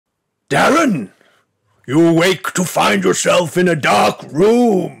Darren, you awake to find yourself in a dark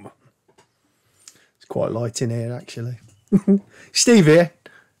room. It's quite light in here, actually. Steve here,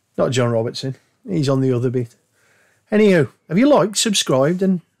 not John Robertson. He's on the other bit. Anywho, have you liked, subscribed,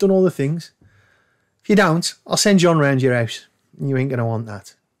 and done all the things? If you don't, I'll send John round your house. You ain't going to want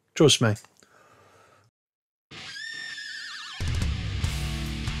that. Trust me.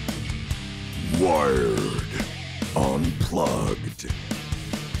 Wired Unplugged.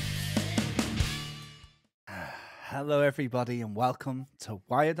 Hello everybody and welcome to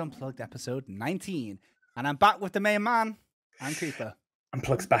Wired Unplugged episode 19. And I'm back with the main man, and Cooper.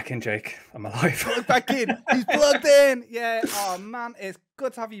 Unplug's back in, Jake. I'm alive. Plugged back in. He's plugged in. Yeah. Oh man, it's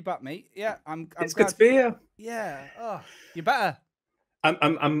good to have you back, mate. Yeah, It's glad. good to be here. Yeah. Oh, you better. I'm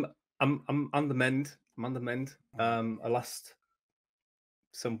on the mend. I'm on the mend. I lost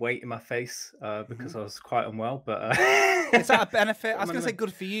some weight in my face because I was quite unwell, but Is that a benefit? I was going to say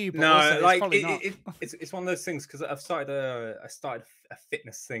good for you, but no, also it's like probably not. it's one of those things because I started a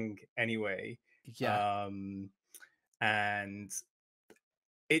fitness thing anyway. Yeah. And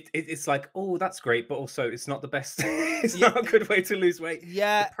it's like, oh, that's great, but also it's not the best. It's not a good way to lose weight.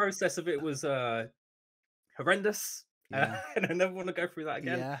 Yeah. The process of it was horrendous, Yeah. and I never want to go through that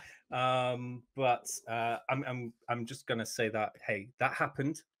again. Yeah. But I'm just gonna say that, hey, that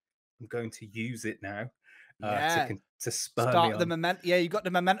happened. I'm going to use it now to spur me Start on. the momentum. Yeah, you got the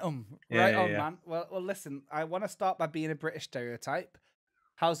momentum. Yeah, Right yeah, on, yeah. man. Well, listen, I want to start by being a British stereotype.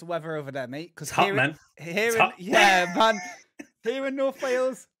 How's the weather over there, mate? Because It's hot, man. Here, hot. yeah, man. Here in North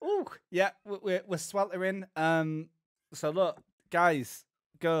Wales, oh yeah, we're sweltering. So look, guys,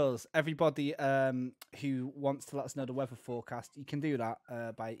 girls, everybody who wants to let us know the weather forecast, you can do that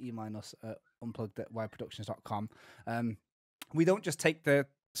by emailing us at unplugged@wireproductions.com. We don't just take the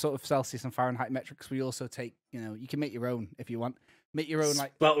sort of Celsius and Fahrenheit metrics. We also take, you can make your own if you want. Make your own,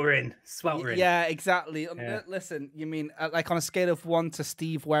 like Sweltering. yeah, exactly. Yeah. Listen, you mean like on a scale of 1 to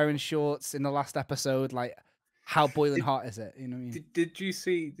Steve wearing shorts in the last episode, like how boiling hot is it? You know what I mean? Did you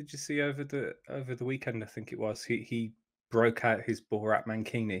see over the weekend? I think it was he broke out his Borat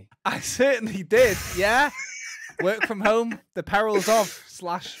mankini. I certainly did. Yeah, work from home, the perils of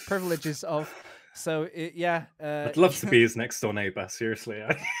 / privileges of. So yeah, I'd love to be his next door neighbor. Seriously,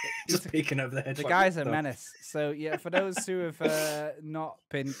 just peeking over the hedge. the like, guy's what a the menace. So yeah, for those who have not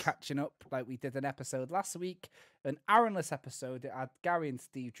been catching up, like we did an episode last week, an Aaronless episode. It had Gary and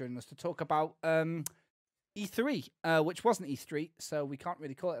Steve joining us to talk about E3, which wasn't E3, so we can't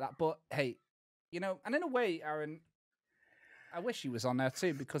really call it that. But hey, and in a way, Aaron, I wish he was on there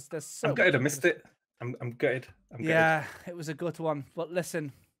too because there's so. I'm gutted. I much missed it. I'm gutted. Yeah, it was a good one. But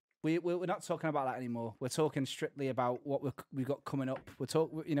listen, we're not talking about that anymore. We're talking strictly about what we've got coming up.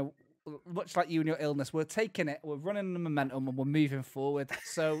 Much like you and your illness, we're taking it, we're running the momentum, and we're moving forward.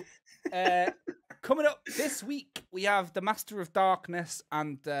 So, coming up this week, we have the Master of Darkness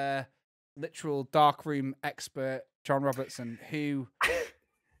and literal darkroom expert John Robertson, who,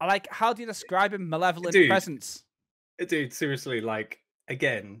 how do you describe him? Malevolent presence. Dude, seriously, like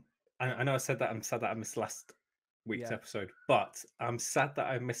again, I know I said that. I'm sad that I missed last week's episode, but I'm sad that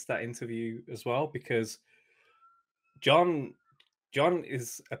I missed that interview as well because John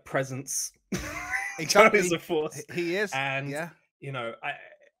is a presence. Exactly. John is a force. He is, and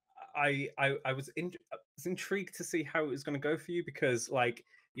I was intrigued to see how it was going to go for you because,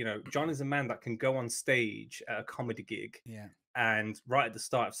 John is a man that can go on stage at a comedy gig. Yeah. And right at the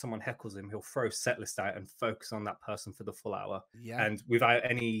start, if someone heckles him, he'll throw set list out and focus on that person for the full hour. Yeah. And without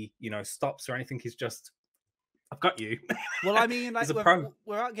any, stops or anything, he's just, I've got you. Well, I mean,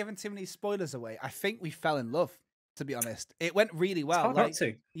 without giving too many spoilers away, I think we fell in love, to be honest. It went really well. It's hard not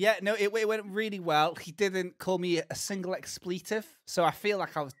to. Yeah, no, it went really well. He didn't call me a single expletive, so I feel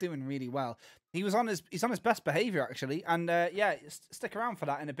like I was doing really well. He's on his best behavior actually, and stick around for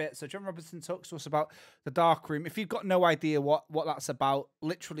that in a bit. So John Robertson talks to us about the Dark Room. If you've got no idea what that's about,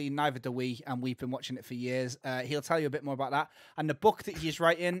 literally neither do we, and we've been watching it for years. He'll tell you a bit more about that and the book that he's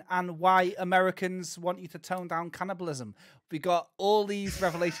writing and why Americans want you to tone down cannibalism. We got all these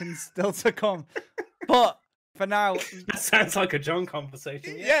revelations still to come, but for now, that sounds like a John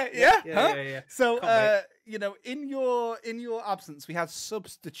conversation. Yeah. So, in your absence, we had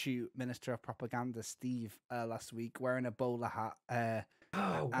substitute Minister of Propaganda Steve last week wearing a bowler hat.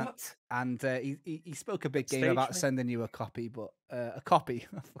 What? And he spoke a big game Stage about me? sending you a copy, but a copy.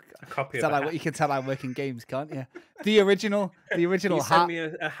 A copy Tell of I, what you can tell I work in games, can't you? The original Can you hat. send me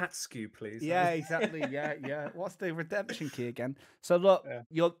a hat skew, please? Yeah, exactly. Yeah. What's the redemption key again? So look,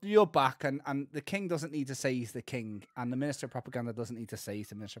 you're back, and the king doesn't need to say he's the king, and the Minister of Propaganda doesn't need to say he's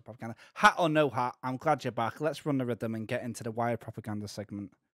the Minister of Propaganda. Hat or no hat, I'm glad you're back. Let's run the rhythm and get into the Wired Propaganda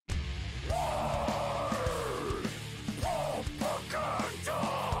segment.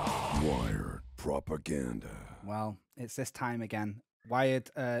 Wired propaganda. Well, it's this time again. Wired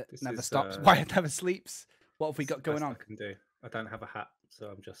never is, stops. Wired never sleeps. What have we got going on? I can do. I don't have a hat, so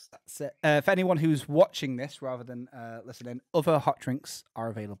I'm just. That's it. For anyone who's watching this rather than listening, other hot drinks are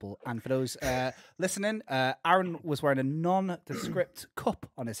available. And for those listening, Aaron was wearing a nondescript cup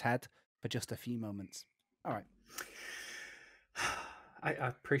on his head for just a few moments. All right. I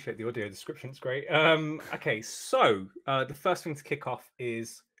appreciate the audio description. It's great. Okay, so the first thing to kick off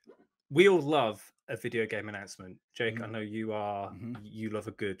is we all love a video game announcement. Jake, I know you are. You love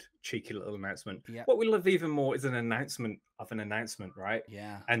a good cheeky little announcement. Yeah. What we love even more is an announcement of an announcement, right?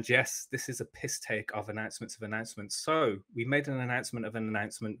 Yeah. And yes, this is a piss take of announcements of announcements. So we made an announcement of an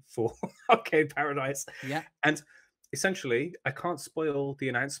announcement for Arcade Paradise. Yeah. And essentially, I can't spoil the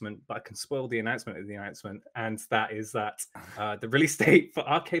announcement, but I can spoil the announcement of the announcement. And that is that the release date for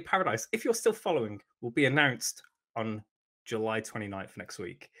Arcade Paradise, if you're still following, will be announced on July 29th next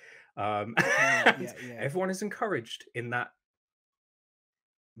week. Everyone is encouraged in that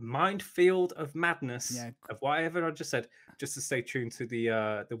minefield of madness of whatever I just said, just to stay tuned to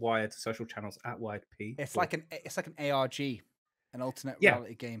the Wired social channels at Wired P. It's like an ARG, an alternate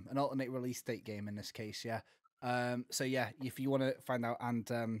reality game, an alternate release date game in this case. Yeah. So yeah, if you want to find out,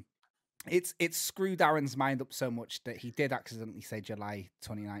 and it's screwed Aaron's mind up so much that he did accidentally say July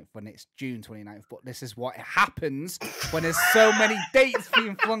 29th when it's June 29th. But this is what happens when there's so many dates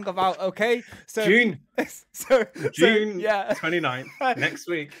being flung about. Okay, so June, June 29th next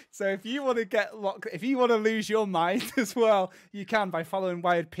week. So if you want to get locked, if you want to lose your mind as well, you can by following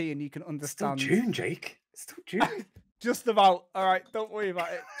Wired P, and you can understand. It's still June, Jake. It's still June. Just about. All right, don't worry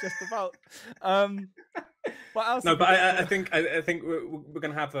about it. Just about. What else? No, but I think we're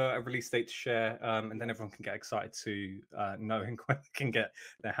going to have a release date to share, and then everyone can get excited to knowing when they can get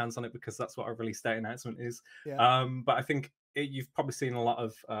their hands on it, because that's what our release date announcement is. Yeah. But I think you've probably seen a lot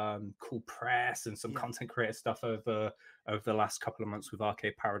of cool press and some content creator stuff over the last couple of months with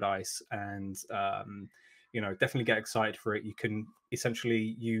Arcade Paradise, and definitely get excited for it. You can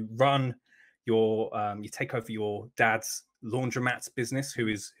essentially you take over your dad's laundromat business,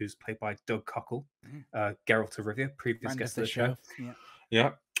 who's played by Doug Cockle, Geralt of Rivia, previous guest of the show.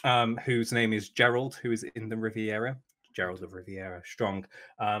 Whose name is Gerald, who is in the Riviera. Gerald of Riviera, strong.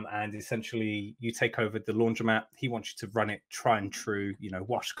 And essentially, you take over the laundromat. He wants you to run it, try and true,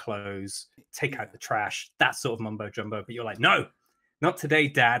 wash clothes, take out the trash, that sort of mumbo jumbo. But you're like, no, not today,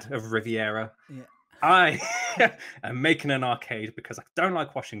 Dad of Riviera. Yeah. I am making an arcade because I don't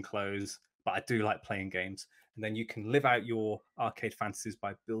like washing clothes, but I do like playing games. And then you can live out your arcade fantasies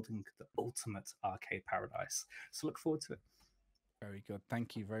by building the ultimate arcade paradise. So look forward to it. Very good.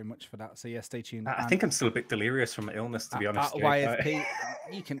 Thank you very much for that. So yeah, stay tuned. I think I'm still a bit delirious from illness, to be honest. At YFP,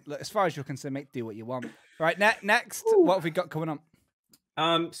 you can look, as far as you're concerned, mate, do what you want. Right, next, what have we got coming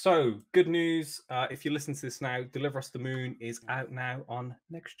on? So good news. If you listen to this now, Deliver Us the Moon is out now on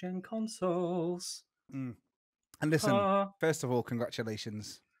next gen consoles. And listen, first of all,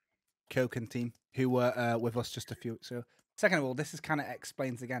 congratulations, Coke and team, who were with us just a few weeks ago. Second of all, this is kind of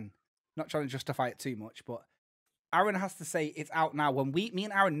explains again. Not trying to justify it too much, but Aaron has to say it's out now. When me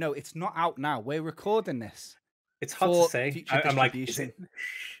and Aaron know it's not out now, we're recording this. It's hard to say. I'm like, is it?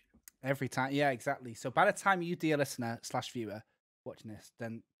 Every time, yeah, exactly. So by the time you, dear listener / viewer, watching this,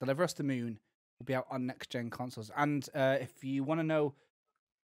 then Deliver Us the Moon will be out on next gen consoles. And if you want to know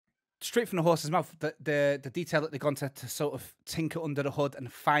straight from the horse's mouth, the detail that they've gone to sort of tinker under the hood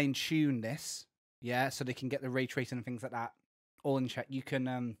and fine tune this, so they can get the ray tracing and things like that all in check. You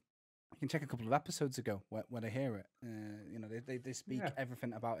can check a couple of episodes ago when I hear it. They speak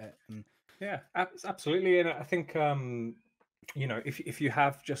everything about it. And yeah, absolutely. And I think if you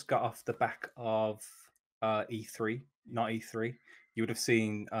have just got off the back of E3, not E3, you would have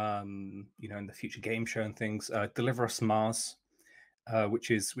seen in the future game show and things, Deliver Us Mars, which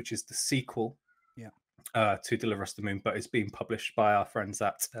is the sequel to Deliver Us the Moon, but it's being published by our friends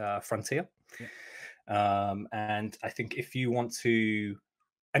at Frontier. And I think if you want to,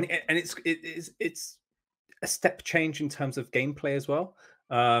 and it's a step change in terms of gameplay as well.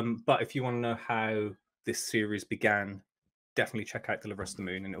 But if you want to know how this series began, definitely check out Deliver Us the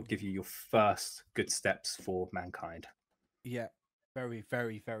Moon, and it'll give you your first good steps for mankind. Yeah, very,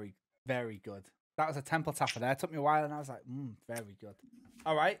 very, very, very good. That was a temple tapper there. It took me a while, and I was like, very good.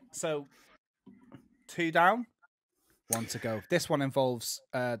 All right, so 2 down, 1 to go. This one involves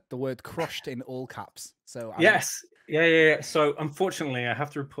the word crushed in all caps. So yes. Yeah. So unfortunately, I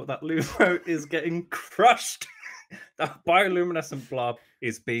have to report that Lumote is getting crushed. The bioluminescent blob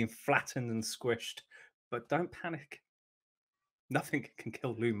is being flattened and squished. But don't panic. nothing can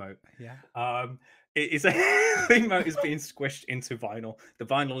kill Lumote. Yeah. It is a Lumote is being squished into vinyl. The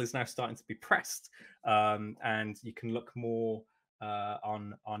vinyl is now starting to be pressed, and you can look more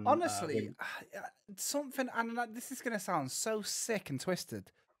on. Honestly, something, and this is going to sound so sick and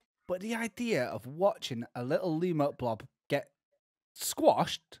twisted, but the idea of watching a little Lumote blob get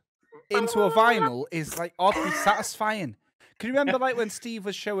squashed into a vinyl is like oddly satisfying. Can you remember like when Steve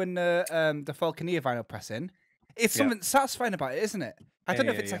was showing the Falconeer vinyl pressing? It's something satisfying about it, isn't it? I don't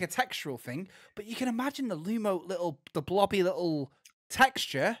know if it's like a textural thing, but you can imagine the Lumote the blobby little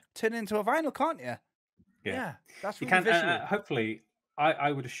texture turn into a vinyl, can't you? Yeah, that's really visual. Hopefully,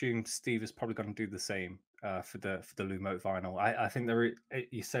 I would assume Steve is probably going to do the same for the Lumote vinyl. I think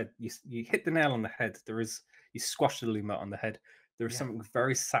you said you hit the nail on the head. You squashed the Lumote on the head. There is something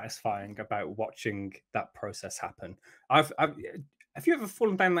very satisfying about watching that process happen. Have you ever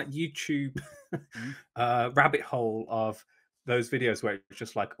fallen down that YouTube rabbit hole of those videos where it's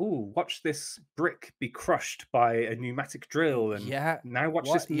just like, oh, watch this brick be crushed by a pneumatic drill, and now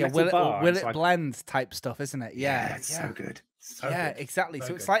watch this metal bar. Will it blend type stuff, isn't it? Yeah, it's so good. So good. Exactly.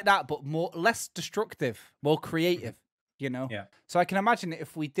 So it's like that, but less destructive, more creative. You know. Yeah. So I can imagine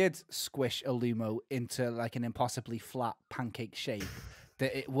if we did squish a Lumo into like an impossibly flat pancake shape,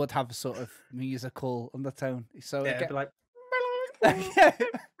 that it would have a sort of musical undertone. So it'd be like.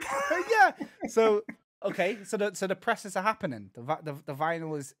 yeah. So okay. So the presses are happening. The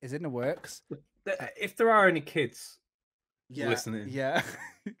vinyl is in the works. If there are any kids listening,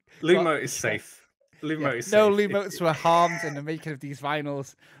 Lumote is safe. Lumote is safe. No Lumotes were harmed in the making of these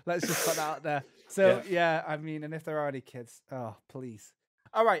vinyls. Let's just put that out there. So I mean, and if there are any kids, oh please.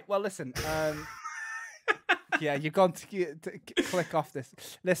 All right. Well, listen. You've gone to click off this.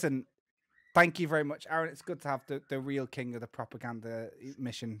 Listen. Thank you very much, Aaron. It's good to have the real king of the propaganda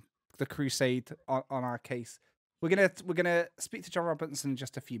mission, the crusade on our case. We're gonna speak to John Robertson in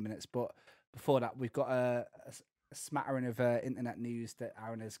just a few minutes, but before that, we've got a smattering of internet news that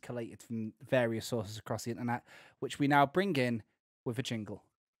Aaron has collated from various sources across the internet, which we now bring in with a jingle.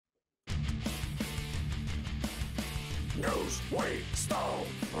 News we stole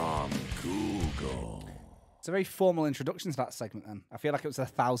from Google. It's a very formal introduction to that segment. Then I feel like it was a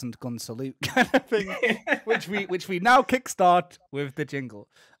 1,000-gun salute kind of thing, which we now kickstart with the jingle.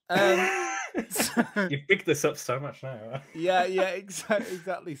 You've picked this up so much now.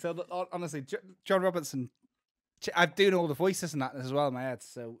 Exactly. So honestly, John Robertson, I'm doing all the voices and that as well in my head.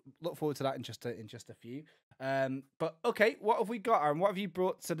 So look forward to that in just a few. But okay, what have we got, Aaron? What have you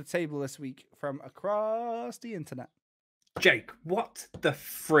brought to the table this week from across the internet? Jake, what the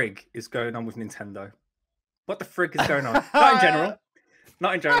frig is going on with Nintendo? What the frig is going on? Not in general.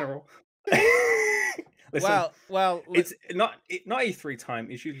 Not in general. Listen, well, it's not E3 time.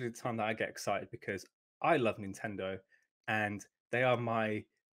 It's usually the time that I get excited because I love Nintendo, and they are my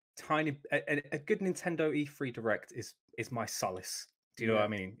tiny. A good Nintendo E3 Direct is my solace. Do you know what I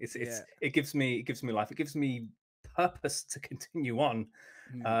mean? It gives me life. It gives me purpose to continue on,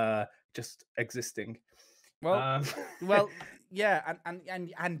 just existing. Well,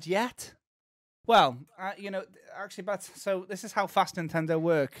 and yet. Well, actually, so this is how fast Nintendo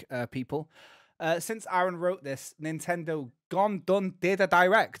work, people. Since Aaron wrote this, Nintendo did a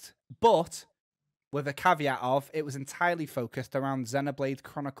Direct, but with a caveat of it was entirely focused around Xenoblade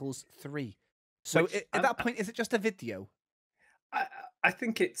Chronicles 3. So at that point, is it just a video? I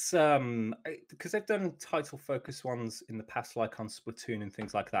think it's because they've done title focus ones in the past, like on Splatoon and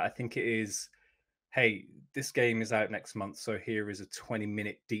things like that. I think it is. Hey, this game is out next month, so here is a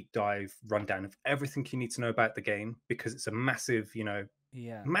 20-minute deep dive rundown of everything you need to know about the game, because it's a massive,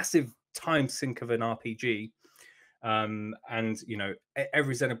 massive time sink of an RPG. And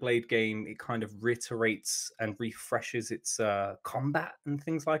every Xenoblade game, it kind of reiterates and refreshes its combat and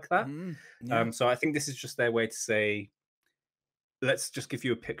things like that. So I think this is just their way to say, let's just give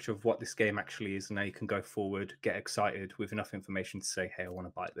you a picture of what this game actually is, and now you can go forward, get excited with enough information to say, hey, I want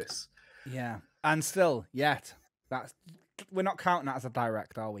to buy this. Yeah, and still, we're not counting that as a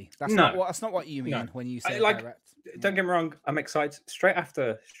Direct, are we? That's not what you mean when you say Direct. Don't get me wrong, I'm excited. Straight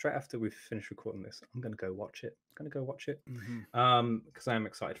after we've finished recording this, I'm gonna go watch it. Because I am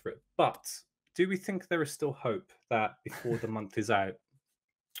excited for it. But do we think there is still hope that before the month is out,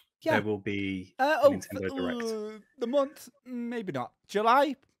 there will be a Nintendo Direct? The month, maybe not.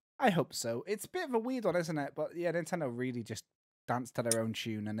 July, I hope so. It's a bit of a weird one, isn't it? But yeah, Nintendo really just dance to their own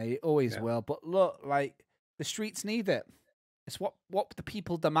tune, and they always will. But look, like the streets need it. It's what the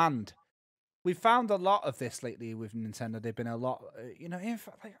people demand. We've found a lot of this lately with Nintendo. They've been a lot, in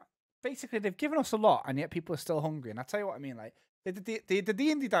fact, like, basically they've given us a lot, and yet people are still hungry. And I tell you what I mean. Like they did the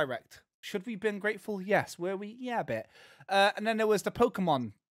Indie Direct, Should we have been grateful? Yes. Were we? Yeah, a bit. And then there was the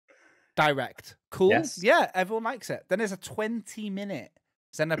Pokemon Direct. Cool. Yes. Yeah, everyone likes it. Then there's a 20-minute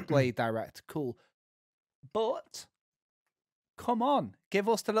Xenoblade Direct. Cool. But come on, give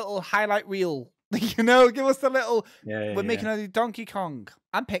us the little highlight reel. Give us the little. We're making a Donkey Kong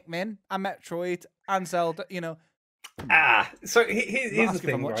and Pikmin and Metroid and Zelda. So here's the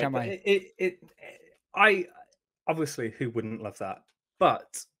thing, much, right? I obviously, who wouldn't love that?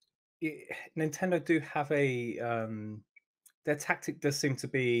 But Nintendo do have their tactic does seem to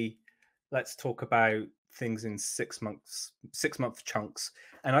be, let's talk about things in 6-month chunks.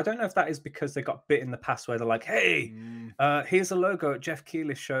 And I don't know if that is because they got bit in the past where they're like, hey, here's a logo at Jeff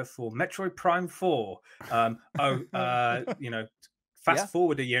Keighley's show for Metroid Prime 4. Fast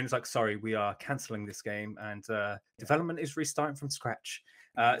forward a year and it's like, sorry, we are cancelling this game and development is restarting from scratch.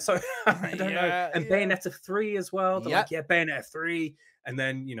 So I don't know. And Bayonetta 3 as well. They're like, yeah, Bayonetta 3. And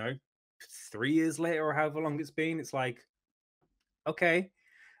then, 3 years later or however long it's been, it's like, okay.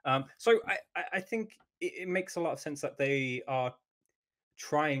 So I think it makes a lot of sense that they are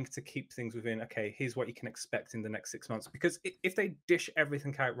trying to keep things within, okay, here's what you can expect in the next 6 months. Because if they dish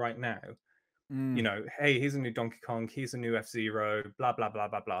everything out right now, hey, here's a new Donkey Kong, here's a new F-Zero, blah, blah, blah,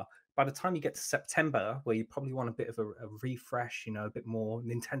 blah, blah. By the time you get to September, where you probably want a bit of a refresh, a bit more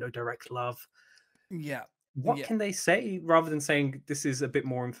Nintendo Direct love. Yeah. What can they say rather than saying this is a bit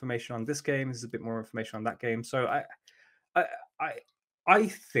more information on this game, this is a bit more information on that game? So I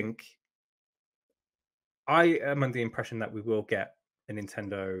think I am under the impression that we will get a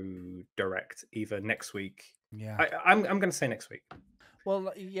Nintendo Direct either next week. Yeah, I'm going to say next week.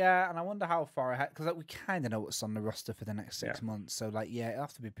 Well, yeah, and I wonder how far ahead, because we kind of know what's on the roster for the next 6 months. So, it'll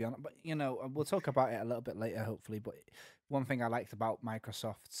have to be beyond. But we'll talk about it a little bit later, hopefully. But one thing I liked about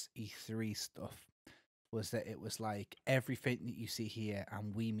Microsoft's E3 stuff was that it was like everything that you see here,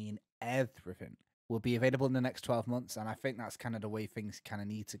 and we mean everything, will be available in the next 12 months. And I think that's kind of the way things kind of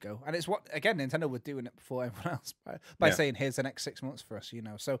need to go. And it's what, again, Nintendo were doing it before everyone else by saying, here's the next 6 months for us,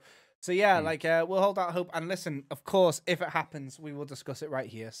 So yeah, we'll hold out hope. And listen, of course, if it happens, we will discuss it right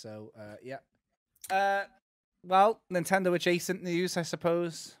here. So well, Nintendo adjacent news, I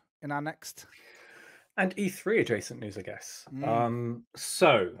suppose, in our next. And E3 adjacent news, I guess.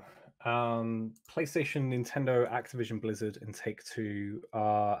 PlayStation, Nintendo, Activision Blizzard, and Take-Two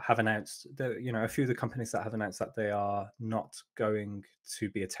have announced that, a few of the companies that have announced that they are not going to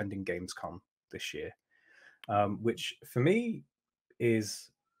be attending Gamescom this year, which for me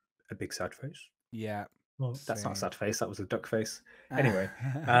is a big sad face. Yeah. Well, that's not a sad face. That was a duck face. Anyway.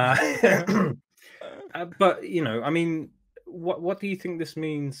 But, I mean, what do you think this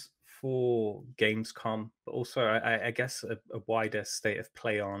means for Gamescom? But also, I guess, a wider state of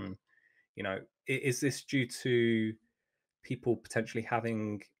play on, is this due to people potentially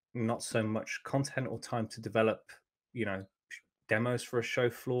having not so much content or time to develop, demos for a show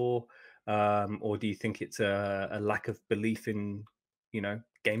floor? Or do you think it's a lack of belief in,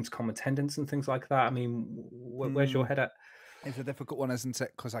 Gamescom attendance and things like that? I mean, where's your head at? It's a difficult one, isn't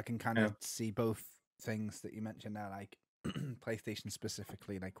it? Because I can kind of see both things that you mentioned there, like PlayStation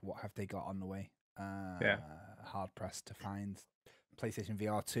specifically, like what have they got on the way? Hard pressed to find PlayStation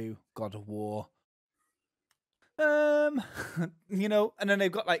VR 2, God of War. And then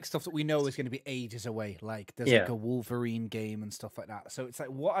they've got like stuff that we know is going to be ages away. Like there's like a Wolverine game and stuff like that. So it's like,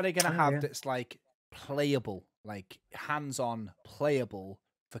 what are they going to have that's like playable, like hands-on playable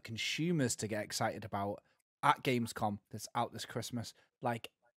for consumers to get excited about at Gamescom that's out this Christmas? Like,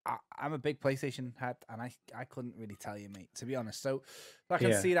 I'm a big PlayStation head, and I couldn't really tell you, mate, to be honest. So I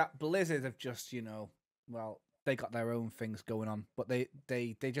can see that Blizzard have just, they got their own things going on, but they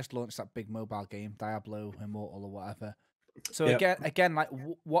just launched that big mobile game, Diablo Immortal or whatever. So again, like,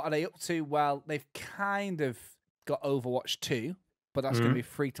 what are they up to? Well, they've kind of got Overwatch 2, but that's going to be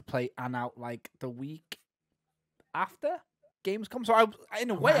free to play and out like the week after Gamescom. So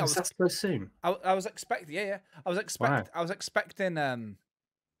in a way, that's so soon. I was expecting, I was expecting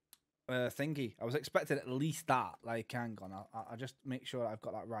thingy. I was expecting at least that. Like, hang on, I'll just make sure I've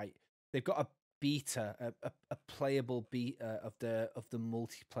got that right. They've got a beta, a playable beta of the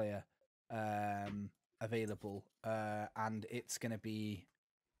multiplayer available, and it's going to be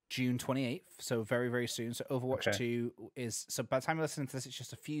June 28th, so very, very soon. So Overwatch 2 is, so by the time you listen to this, it's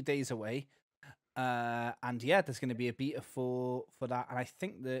just a few days away. And there's going to be a beta for that, and I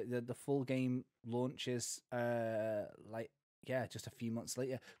think the full game launches just a few months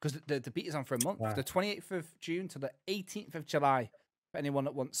later, because the beta's on for a month, the 28th of June to the 18th of July. For anyone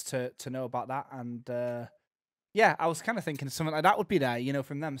that wants to know about that, and I was kind of thinking something like that would be there,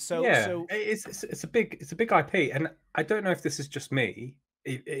 from them. So it's a big IP, and I don't know if this is just me,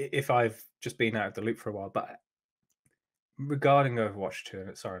 if I've just been out of the loop for a while, but regarding Overwatch 2,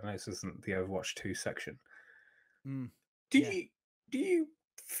 and sorry, no, this isn't the Overwatch 2 section. Do Yeah. you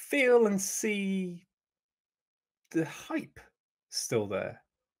feel and see the hype still there?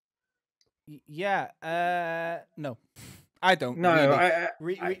 Yeah. No, I don't No,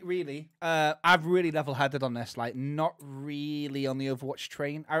 really. I've really level-headed on this. Like, not really on the Overwatch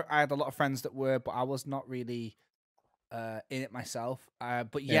train. I had a lot of friends that were, but I was not really in it myself.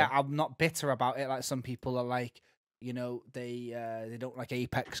 But yeah, I'm not bitter about it. Like some people are like, you know, they don't like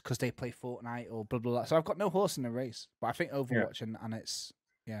Apex because they play Fortnite or blah blah blah. So I've got no horse in the race. But I think Overwatch and it's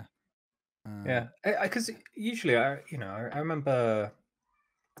yeah. yeah, because usually I remember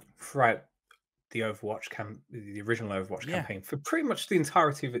throughout the the original Overwatch Yeah. campaign for pretty much the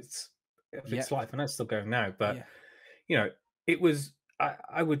entirety of its Yeah. life, and it's still going now. But Yeah. you know, it was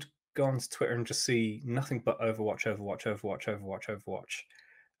I would go onto Twitter and just see nothing but Overwatch, Overwatch, Overwatch, Overwatch, Overwatch,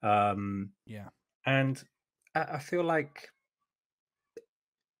 Yeah. and I feel like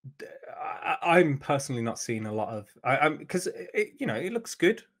I'm personally not seeing a lot of I'm because it looks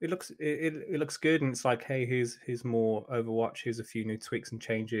good. It looks good, and it's like, hey, here's more Overwatch. Here's a few new tweaks and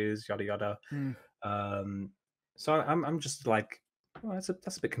changes, yada yada. Mm. So I'm just like, well, that's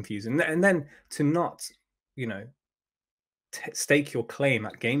a bit confusing. And then to not, you know, stake your claim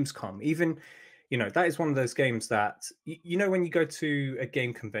at Gamescom, even, that is one of those games that when you go to a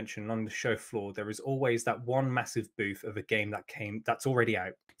game convention on the show floor, there is always that one massive booth of a game that's already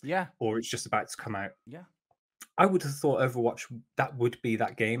out, Yeah. or it's just about to come out. Yeah. I would have thought Overwatch that would be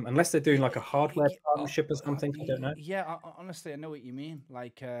that game, unless they're doing like a hardware partnership or something. I don't know. Yeah, honestly, I know what you mean.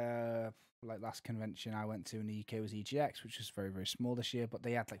 Like last convention I went to in the UK was EGX, which was very, very small this year, but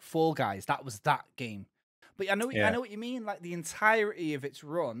they had like Fall Guys. That was that game. But I know what you mean. Like the entirety of its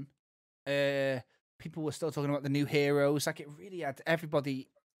run, people were still talking about the new heroes. Like it really had everybody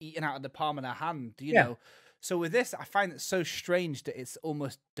eating out of the palm of their hand, you know. So with this, I find it so strange that it's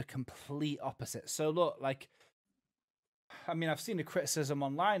almost the complete opposite. So look, like, I mean, I've seen the criticism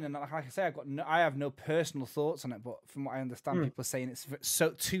online, and like I say, I have no personal thoughts on it. But from what I understand, people are saying it's so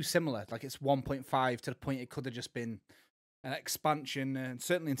too similar. Like it's 1.5 to the point it could have just been an expansion, and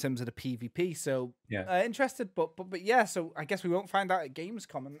certainly in terms of the PvP. So interested, but yeah. So I guess we won't find out at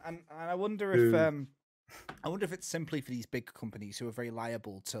Gamescom, and I wonder if it's simply for these big companies who are very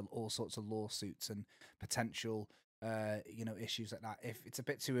liable to all sorts of lawsuits and potential issues like that. If it's a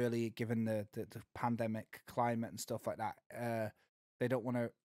bit too early, given the pandemic climate and stuff like that, they don't want to,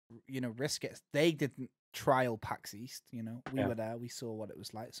 risk it. They didn't trial PAX East. We were there. We saw what it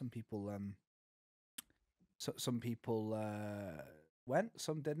was like. Some people, some people went,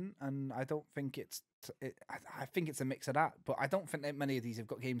 some didn't, and I don't think I think it's a mix of that. But I don't think that many of these have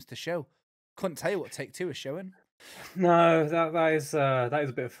got games to show. Couldn't tell you what Take-Two is showing. No, that is a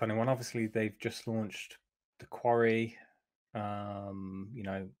bit of a funny one. Obviously, they've just launched The Quarry,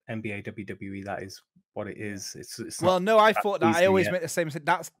 NBA, WWE. That is what it is. It's well, no, I thought that. I always yet. make the same mistake.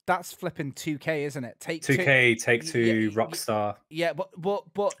 That's flipping 2K, isn't it? Take-Two, 2K, Take-Two, Rockstar. Yeah, but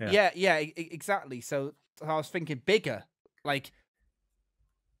exactly. So I was thinking bigger, like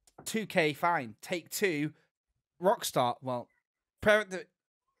 2K, fine. Take-Two, Rockstar. Well,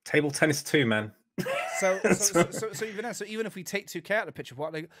 Table Tennis 2, man. So even if we take 2K out of the picture,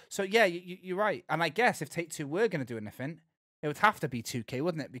 you're right. And I guess if Take-Two were going to do anything, it would have to be 2K,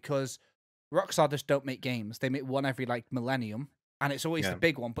 wouldn't it? Because Rockstar just don't make games; they make one every like millennium, and it's always the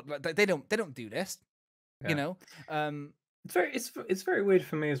big one. But they don't do this, It's very weird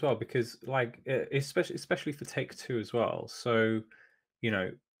for me as well, because like especially for Take-Two as well. So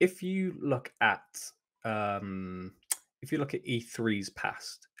if you look at E3's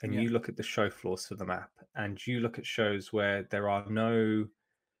past, and you look at the show floors for the map, and you look at shows where there are no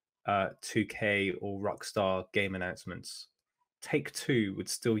 2K or Rockstar game announcements, Take-Two would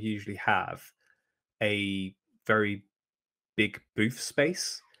still usually have a very big booth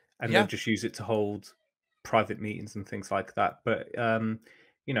space, and they'll just use it to hold private meetings and things like that. But and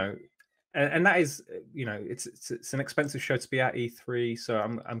that is, it's an expensive show to be at E3, so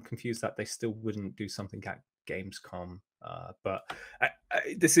I'm confused that they still wouldn't do something at Gamescom. But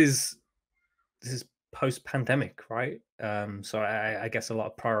this is post-pandemic, right? So I guess a lot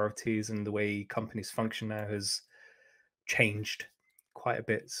of priorities and the way companies function now has changed quite a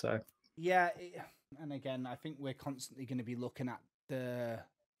bit. So and again, I think we're constantly going to be looking at the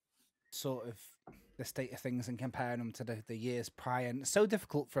sort of the state of things and comparing them to the years prior. And it's so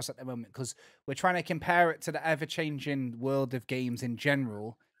difficult for us at the moment because we're trying to compare it to the ever-changing world of games in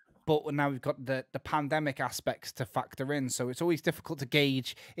general. But now we've got the pandemic aspects to factor in. So it's always difficult to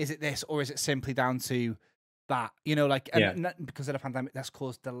gauge, is it this or is it simply down to that, you know, like, and because of the pandemic, that's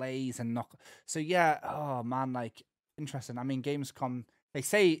caused delays and not. So yeah, oh man, like interesting. I mean, Gamescom, they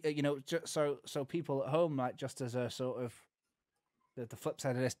say, you know, so people at home, like, just as a sort of the flip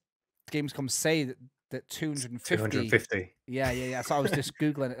side of this, Gamescom say that 250. Yeah. So I was just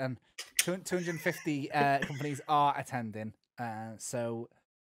googling it, and 250 companies are attending. So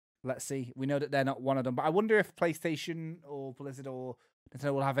let's see. We know that they're not one of them, but I wonder if PlayStation or Blizzard or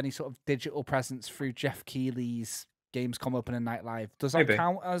Nintendo will have any sort of digital presence through Jeff Keighley's Gamescom Opening Night Live. Does that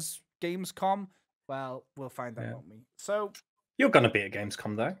count as Gamescom? Well, we'll find out, won't we? So you're gonna be at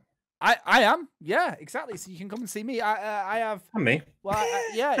Gamescom though. I am, yeah, exactly. So you can come and see me. I have. And me. Well,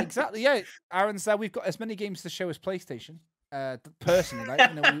 yeah, exactly. Yeah, Aaron said we've got as many games to show as PlayStation. Personally, like,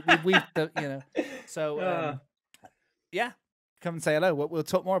 you know, we've you know, so yeah, come and say hello. We'll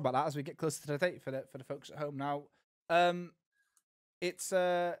talk more about that as we get closer to the date for the folks at home. Now, it's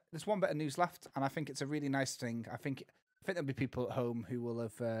there's one bit of news left, and I think it's a really nice thing. I think there'll be people at home who will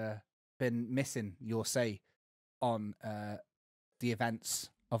have been missing your say on the events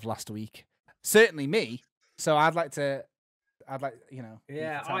of last week. Certainly me. So I'd like, you know.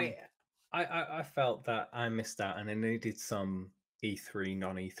 Yeah, I felt that I missed out, and I needed some E3,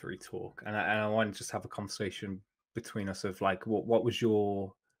 non-E3 talk, and I wanted to just have a conversation between us of like, what was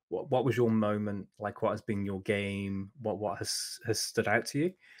your moment, like, what has been your game, what has stood out to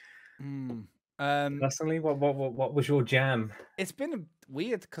you? Personally, what was your jam? It's been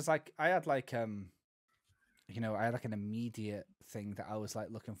weird because like I had like you know, I had like an immediate thing that I was like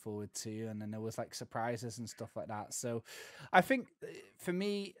looking forward to, and then there was like surprises and stuff like that. So I think for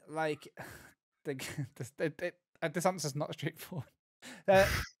me, like this answer's not straightforward. The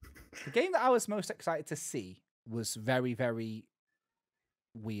game that I was most excited to see was very, very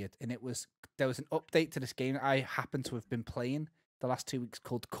weird, and there was an update to this game that I happened to have been playing the last 2 weeks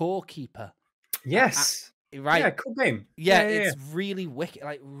called Core Keeper. Yes. Right. Yeah, cool game. Yeah, it's really wicked,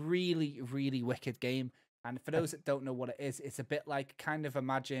 like really, really wicked game. And for those that don't know what it is, it's a bit like, kind of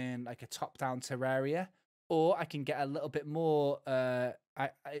imagine like a top-down Terraria, or I can get a little bit more. I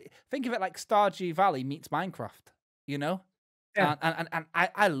think of it like Stardew Valley meets Minecraft. You know, and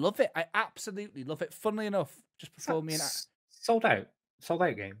I love it. I absolutely love it. Funnily enough, just before me and sold out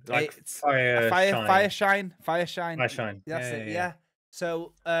game, like it's Fire Shine. That's it. Yeah.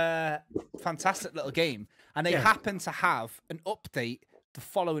 So fantastic little game, and they happen to have an update the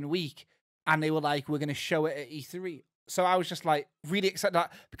following week. And they were like, we're going to show it at E3. So I was just like really excited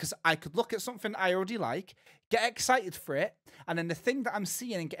that, because I could look at something I already like, get excited for it, and then the thing that I'm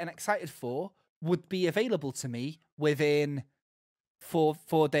seeing and getting excited for would be available to me within four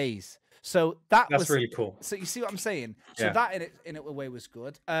days. So that's really cool. So you see what I'm saying? So that in a way was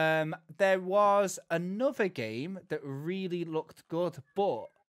good. There was another game that really looked good, but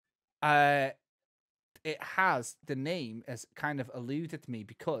it has the name has kind of eluded me,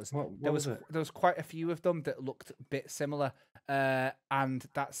 because there was quite a few of them that looked a bit similar, and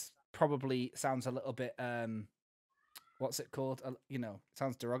that's probably sounds a little bit what's it called? You know, it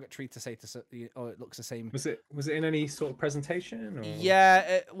sounds derogatory to say oh, it looks the same. Was it in any sort of presentation? Or?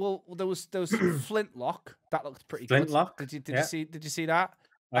 Yeah, well, there was Flintlock that looked pretty good. Flintlock. Did you see that?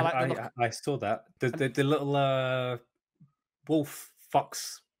 I saw that. The little wolf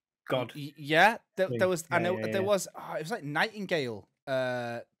fox god. Yeah, there was. I know there was. Oh, it was like Nightingale.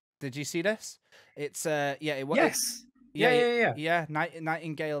 Did you see this? It's it was. Yes. Yeah.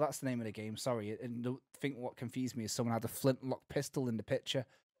 Nightingale. That's the name of the game. Sorry, and I think what confused me is someone had a flintlock pistol in the picture.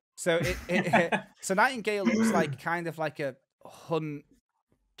 So so Nightingale looks like kind of like a hunt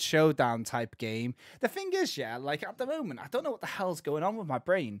showdown type game. The thing is, like at the moment, I don't know what the hell's going on with my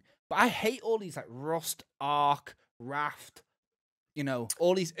brain, but I hate all these like Rust, Ark, Raft. You know,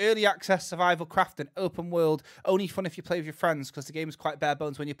 all these early access survival crafting, open world, only fun if you play with your friends, because the game is quite bare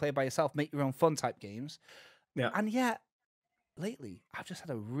bones when you play by yourself, make your own fun type games. Yeah. And yet, lately, I've just had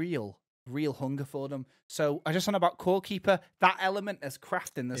a real hunger for them. So I just went about Core Keeper, that element as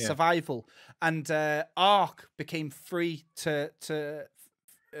crafting, the survival. And Ark became free to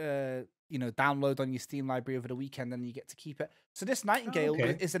download on your Steam library over the weekend, and you get to keep it. So this Nightingale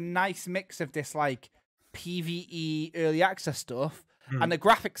is a nice mix of this like PvE early access stuff, and the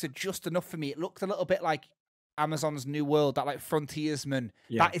graphics are just enough for me. It looked a little bit like Amazon's New World, that like frontiersman.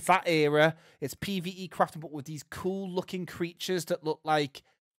 That it's that era. It's PvE crafting, but with these cool looking creatures that look like,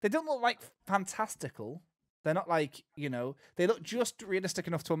 they don't look like fantastical. They're not like, you know, they look just realistic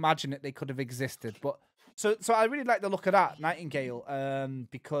enough to imagine that they could have existed. But so I really like the look of that Nightingale,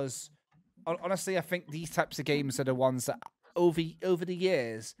 because honestly, I think these types of games are the ones that over the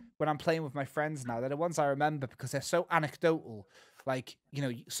years, when I'm playing with my friends now, they're the ones I remember because they're so anecdotal. Like, you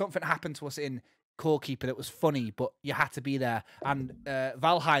know, something happened to us in core keeper that was funny, but you had to be there. And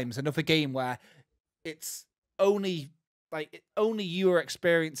Valheim's another game where it's only only you are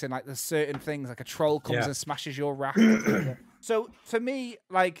experiencing like there's certain things, like a troll comes and smashes your raft. So for me,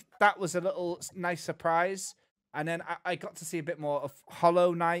 like that was a little nice surprise. And then I got to see a bit more of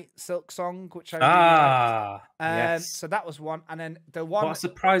Hollow Knight Silk Song, which I really liked. Yes. So that was one. And then the one... What a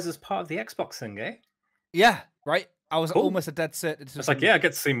surprise as part of the Xbox thing, eh? Yeah, right? I was Cool. almost a dead certain. It's like, yeah, I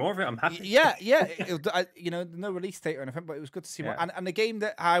get to see more of it. I'm happy. Yeah. You know, no release date or anything, but it was good to see more. And the game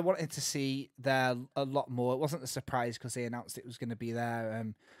that I wanted to see there a lot more, it wasn't a surprise because they announced it was going to be there,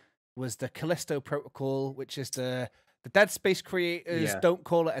 was the Callisto Protocol, which is the Dead Space creators don't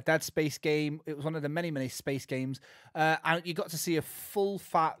call it a Dead Space game. It was one of the many space games. And you got to see a full,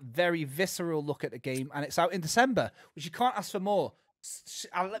 fat, very visceral look at the game. And it's out in December, which you can't ask for more.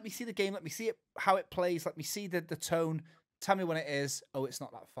 Let me see the game. Let me see it, how it plays. Let me see the tone. Tell me when it is. Oh, it's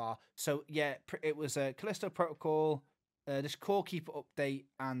not that far. So, yeah, it was a Callisto Protocol, this Core Keeper update,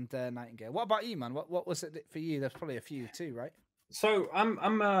 and Nightingale. What about you, man? What was it for you? There's probably a few too, right? So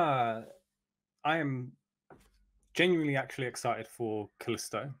I am genuinely actually excited for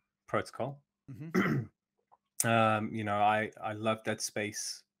Callisto Protocol. Mm-hmm. You know, I love Dead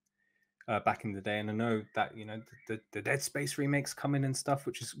Space back in the day, and I know that, you know, the Dead Space remakes come in and stuff,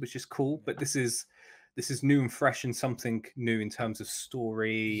 which is cool. But this is new and fresh and something new in terms of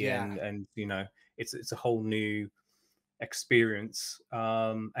story, and you know, it's a whole new experience.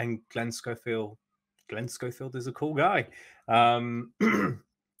 And Glenn Schofield is a cool guy. But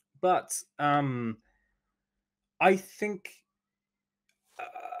I think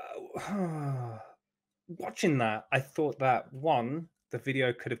watching that, I thought that one, the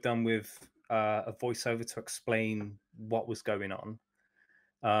video could have done with a voiceover to explain what was going on.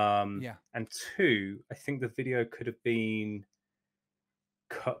 And two, I think the video could have been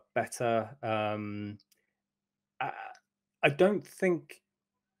cut better. I don't think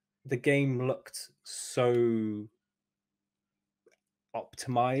the game looked so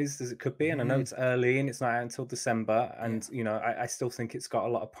optimized as it could be, and I know it's early and it's not out until December, and you know, I still think it's got a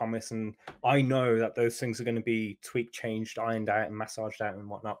lot of promise, and I know that those things are going to be tweaked, changed, ironed out, and massaged out and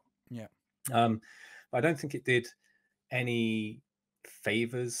whatnot. But I don't think it did any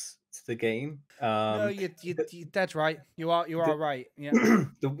favors to the game. No, you're dead right. You are right. Yeah.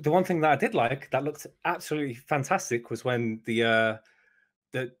 The one thing that I did like that looked absolutely fantastic was when the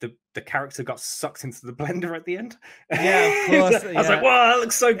character got sucked into the blender at the end. Yeah, of course. I was like, wow, that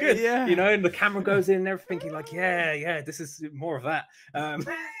looks so good. Yeah. You know, and the camera goes in and everything. You're like, yeah, this is more of that.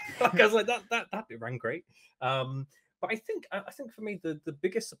 Like, I was like, that bit ran great. But I think for me, the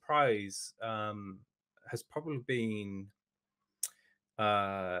biggest surprise has probably been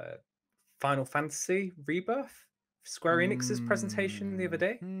Final Fantasy Rebirth, Square Enix's presentation the other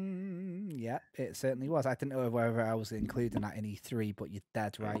day. Yeah, it certainly was. I didn't know whether I was including that in E3, but you're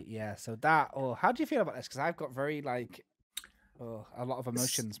dead right. Yeah. So that, how do you feel about this? Because I've got very a lot of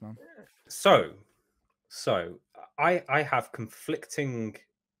emotions, man. So I have conflicting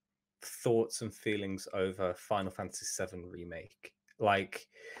thoughts and feelings over Final Fantasy VII Remake. Like,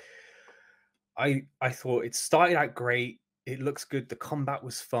 I thought it started out great. It looks good. The combat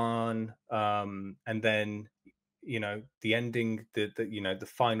was fun. And then, you know, the ending, the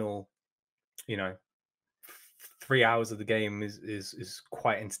final, 3 hours of the game is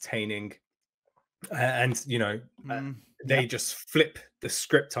quite entertaining. And, you know, they just flip the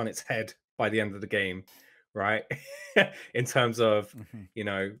script on its head by the end of the game, right? In terms of, you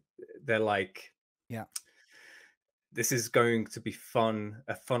know, they're like, this is going to be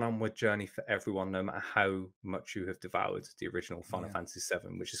a fun onward journey for everyone, no matter how much you have devoured the original Final Fantasy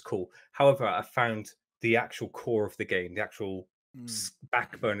VII, which is cool. However, I found the actual core of the game, the actual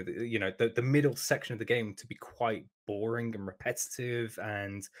backbone of the middle section of the game to be quite boring and repetitive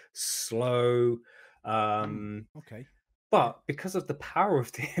and slow. Okay. But because of the power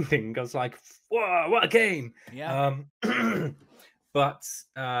of the ending, I was like, whoa, what a game. Yeah. But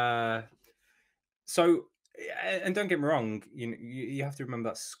so, and don't get me wrong, you have to remember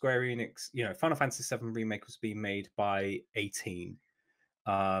that Square Enix, Final Fantasy VII Remake was being made by 18.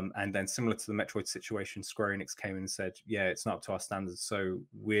 And then similar to the Metroid situation, Square Enix came in and said, yeah, it's not up to our standards, so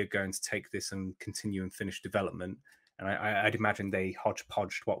we're going to take this and continue and finish development. And I'd imagine they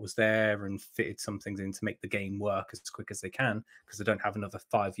hodgepodged what was there and fitted some things in to make the game work as quick as they can, because they don't have another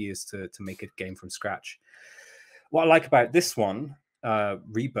 5 years to make a game from scratch. What I like about this one,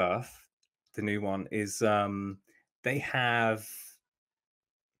 Rebirth, the new one, is they have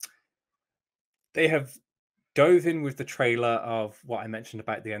dove in with the trailer of what I mentioned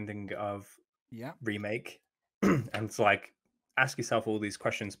about the ending of Remake. And it's like, ask yourself all these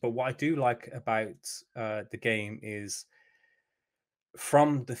questions. But what I do like about the game is,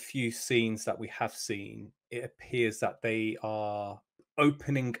 from the few scenes that we have seen, it appears that they are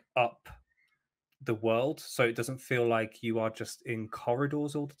opening up the world, so it doesn't feel like you are just in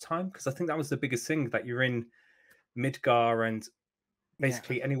corridors all the time. Because I think that was the biggest thing, that you're in Midgar, and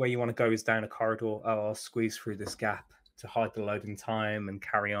basically anywhere you want to go is down a corridor. Oh, I'll squeeze through this gap to hide the loading time and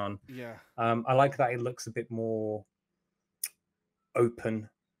carry on. Yeah. I like that it looks a bit more open.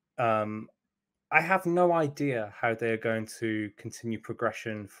 I have no idea how they're going to continue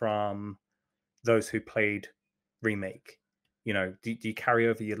progression from those who played Remake. You know, do you carry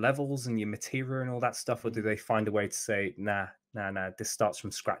over your levels and your material and all that stuff, or do they find a way to say, nah, this starts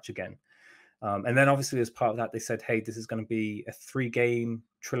from scratch again? And then obviously as part of that, they said, hey, this is going to be a 3-game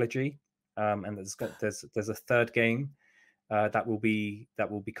trilogy, and there's a third game that will be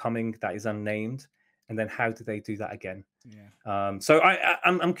coming, that is unnamed. And then how do they do that again? Yeah. So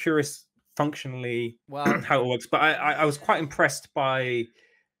I'm curious functionally how it works, but I was quite impressed by,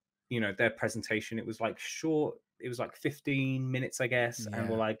 you know, their presentation. It was like short. It was like 15 minutes, I guess, and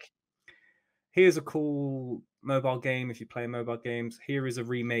we're like, here's a cool mobile game if you play mobile games. Here is a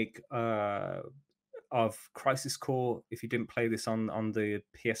remake of Crisis Core. If you didn't play this on the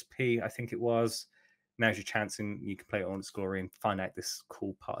PSP, I think it was, now's your chance, and you can play it on its glory and find out this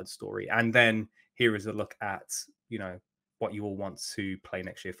cool part of the story. And then here is a look at, you know, what you all want to play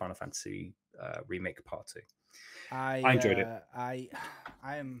next year, Final Fantasy Remake Part 2. I enjoyed it. I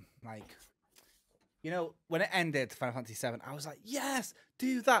am like, you know, when it ended, Final Fantasy 7, I was like, yes,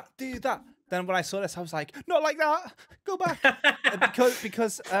 do that. Then when I saw this, I was like, not like that, go back.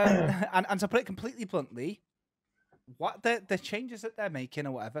 because and to put it completely bluntly, what the changes that they're making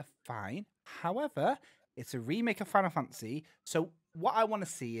or whatever, fine. However, it's a remake of Final Fantasy, so what I want to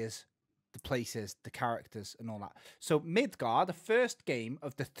see is the places, the characters, and all that. So Midgar, the first game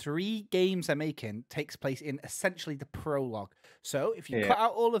of the 3 games they're making, takes place in essentially the prologue. So if you cut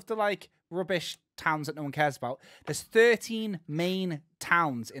out all of the like rubbish towns that no one cares about, there's 13 main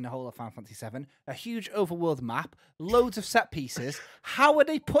towns in the whole of Final Fantasy 7, a huge overworld map, loads of set pieces. How are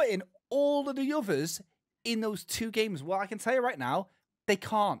they putting all of the others in those 2 games? Well, I can tell you right now, they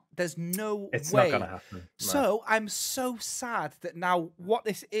can't. There's no way. It's not going to happen. No. So I'm so sad that now what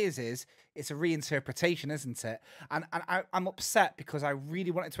this is it's a reinterpretation, isn't it? And I'm upset because I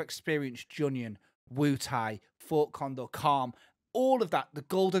really wanted to experience Junyuan, Wutai, Fort Condor, Calm, all of that, the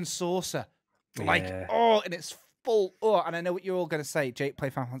Golden Saucer. Like, and it's full. And I know what you're all going to say. Jake, play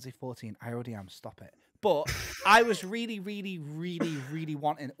Final Fantasy 14. I already am. Stop it. But I was really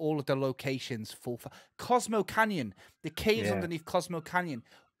wanting all of the locations full. Cosmo Canyon, the caves underneath Cosmo Canyon,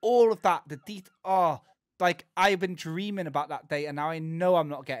 all of that, like I've been dreaming about that day, and now I know I'm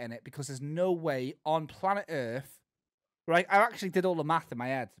not getting it because there's no way on planet Earth, right? I actually did all the math in my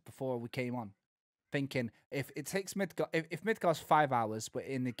head before we came on, thinking if it takes Midgar, if Midgar's 5 hours, but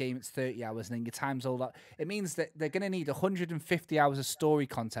in the game it's 30 hours, and then your time's all that, it means that they're going to need 150 hours of story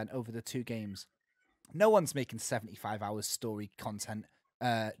content over the 2 games. No one's making 75 hours story content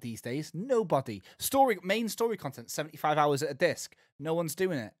these days. Nobody. Main story content, 75 hours at a disc. No one's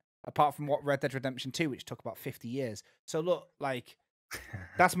doing it. Apart from what Red Dead Redemption 2, which took about 50 years. So look, like,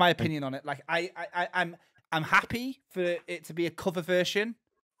 that's my opinion on it. Like, I'm happy for it to be a cover version,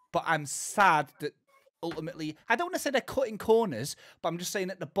 but I'm sad that ultimately, I don't want to say they're cutting corners, but I'm just saying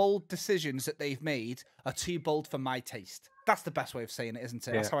that the bold decisions that they've made are too bold for my taste. That's the best way of saying it, isn't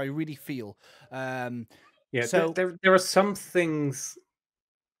it? That's how I really feel. So there are some things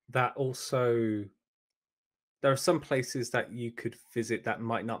that also, there are some places that you could visit that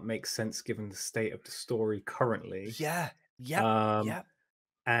might not make sense given the state of the story currently.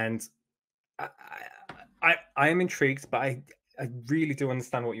 And I am intrigued, but I really do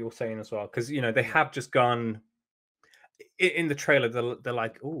understand what you're saying as well, because, you know, they have just gone in the trailer. They're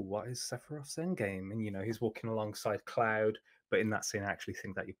like, oh, what is Sephiroth's endgame? And, you know, he's walking alongside Cloud, but in that scene, I actually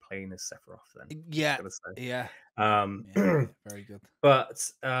think that you're playing as Sephiroth. Then, very good.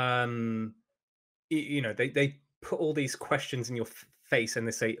 But you know, they put all these questions in your face, and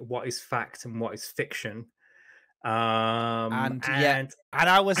they say, what is fact and what is fiction? And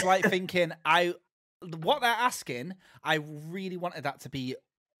I was like thinking, what they're asking, I really wanted that to be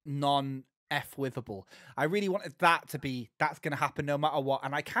non-F-withable. I really wanted that to be, that's going to happen no matter what.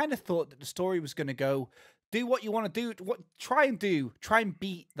 And I kind of thought that the story was going to go, do what you want to do, try and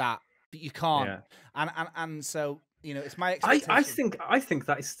beat that, but you can't. And so, you know, it's my expectation. I think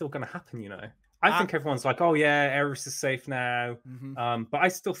that is still going to happen, you know. I think everyone's like, oh yeah, Eris is safe now. But I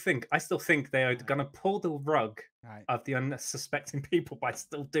still think they are gonna pull the rug of the unsuspecting people by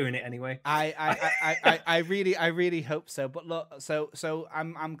still doing it anyway. I really hope so. But look, so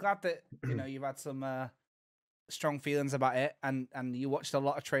I'm glad that you've had some strong feelings about it, and you watched a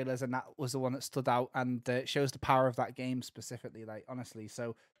lot of trailers, and that was the one that stood out, and it shows the power of that game specifically. Like honestly,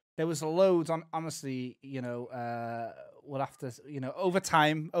 so there was loads on. Honestly, we'll have to over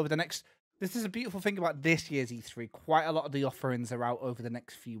time, over the next. This is a beautiful thing about this year's E3. Quite a lot of the offerings are out over the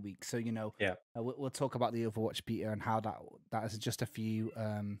next few weeks. So, we'll talk about the Overwatch beta and how that is just a few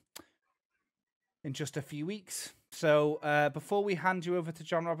in just a few weeks. So, before we hand you over to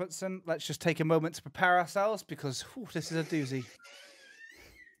John Robertson, let's just take a moment to prepare ourselves because this is a doozy.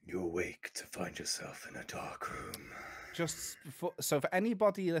 You awake to find yourself in a dark room. So for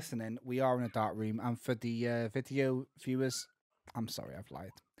anybody listening, we are in a dark room, and for the video viewers, I'm sorry, I've lied.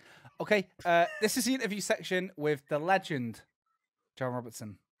 Okay, this is the interview section with the legend, John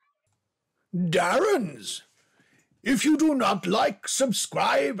Robertson. Darrens, if you do not like,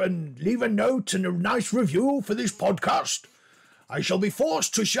 subscribe, and leave a note and a nice review for this podcast, I shall be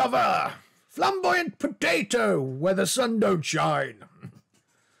forced to shove a flamboyant potato where the sun don't shine.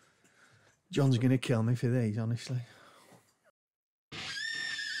 John's going to kill me for these, honestly.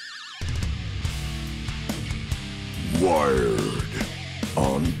 Wired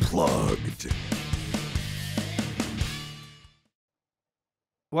Unplugged.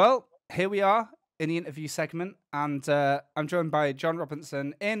 Well, here we are in the interview segment, and I'm joined by John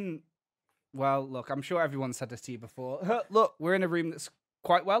Robertson well, look, I'm sure everyone said this to you before. Look, we're in a room that's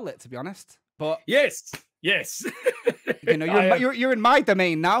quite well lit, to be honest. But yes. you're in my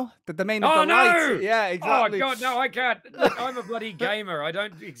domain now. The domain of the light. Yeah, exactly. Oh God, no, I can't. Look, I'm a bloody gamer. I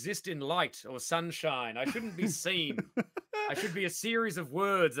don't exist in light or sunshine. I shouldn't be seen. I should be a series of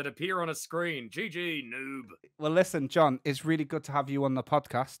words that appear on a screen. GG, noob. Well, listen, John, it's really good to have you on the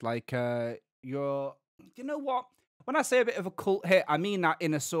podcast. Like, you know what? When I say a bit of a cult hit, I mean that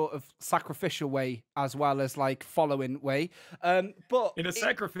in a sort of sacrificial way as well as like following way. But in a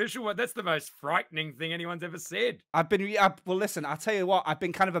sacrificial way, that's the most frightening thing anyone's ever said. Well, listen, I'll tell you what, I've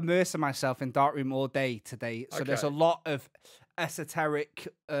been kind of immersing myself in Darkroom all day today. So there's a lot of esoteric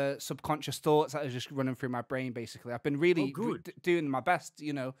subconscious thoughts that are just running through my brain, basically. I've been really doing my best,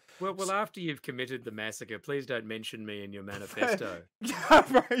 Well, after you've committed the massacre, please don't mention me in your manifesto. Yeah,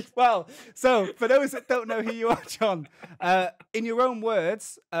 right. Well, so for those that don't know who you are, John, in your own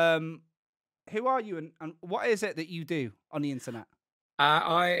words, who are you and what is it that you do on the internet?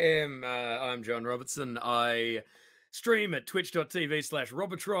 I'm John Robertson. I stream at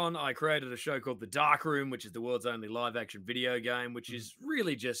twitch.tv/Robotron. I created a show called The Dark Room, which is the world's only live-action video game, which is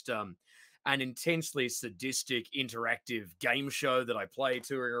really just an intensely sadistic, interactive game show that I play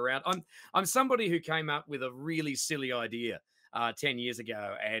touring around. I'm somebody who came up with a really silly idea 10 years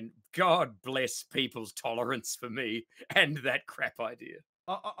ago, and God bless people's tolerance for me and that crap idea.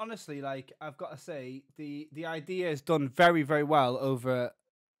 Honestly, like, I've got to say, the idea is done very, very well over,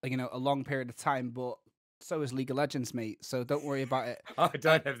 a long period of time, but so is League of Legends, mate. So don't worry about it. I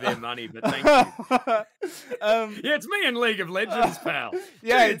don't have their money, but thank you. Yeah, it's me in League of Legends, pal.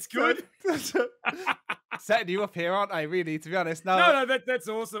 Yeah, it's good. Setting you up here, aren't I? Really, to be honest. No, that's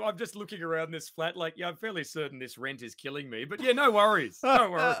awesome. I'm just looking around this flat, like, I'm fairly certain this rent is killing me. But yeah, no worries. No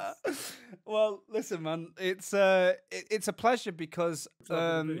worries. Well, listen, man, it's a pleasure because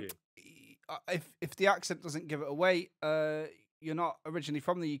if the accent doesn't give it away, you're not originally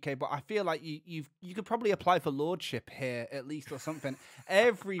from the UK, but I feel like you could probably apply for lordship here at least or something.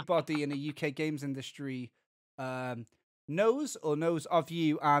 Everybody in the UK games industry knows of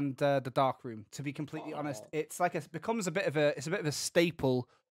you and the Dark Room. To be completely honest, it's like it becomes a bit of a staple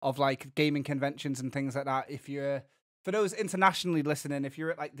of like gaming conventions and things like that. For those internationally listening, if you're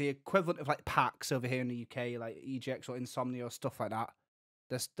at like the equivalent of like PAX over here in the UK, like EGX or Insomnia or stuff like that,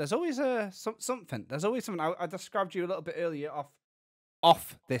 there's always something. There's always something. I described you a little bit earlier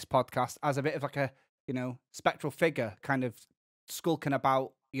off this podcast as a bit of like a spectral figure, kind of skulking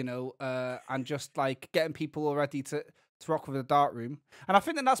about, and just like getting people ready to rock with the Dark Room. And I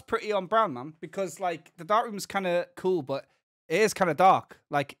think that's pretty on brand, man, because like the Dark Room's kind of cool, but it is kind of dark.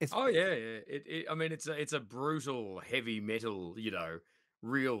 Like it's I mean, it's a brutal heavy metal,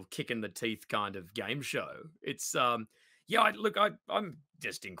 real kick in the teeth kind of game show. It's I'm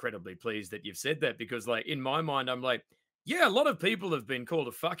just incredibly pleased that you've said that, because like in my mind, I'm like, yeah, a lot of people have been called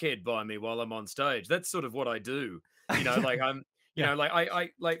a fuckhead by me while I'm on stage. That's sort of what I do. Like I'm, like I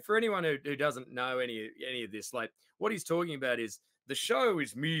like, for anyone who doesn't know any of this, like what he's talking about is the show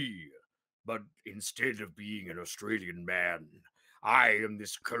is me, but instead of being an Australian man, I am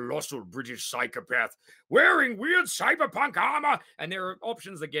this colossal British psychopath wearing weird cyberpunk armor. And there are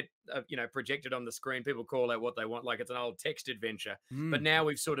options that get, projected on the screen. People call out what they want, like it's an old text adventure. But now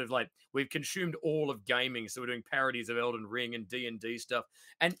we've sort of we've consumed all of gaming. So we're doing parodies of Elden Ring and D&D stuff.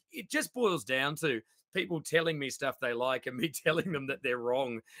 And it just boils down to people telling me stuff they like and me telling them that they're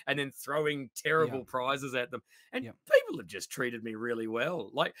wrong and then throwing terrible prizes at them. And people have just treated me really well.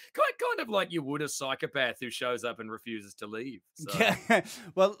 Like kind of like you would a psychopath who shows up and refuses to leave. So. Yeah.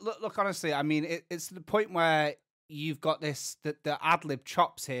 Well, look, honestly, I mean, it's the point where you've got the ad-lib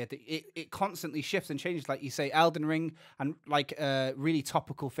chops here that it constantly shifts and changes. Like you say, Elden Ring and really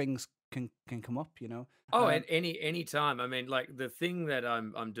topical things can come up, Oh, and any time. I mean, like the thing that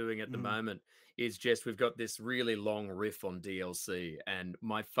I'm doing at the moment is just we've got this really long riff on DLC, and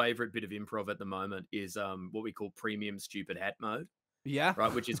my favorite bit of improv at the moment is what we call premium stupid hat mode. Yeah.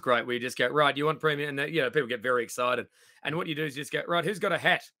 Right, which is great. We just go, right, you want premium? And people get very excited. And what you do is you just go, right, who's got a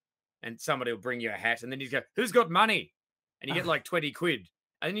hat? And somebody will bring you a hat, and then you go, who's got money? And you get like 20 quid.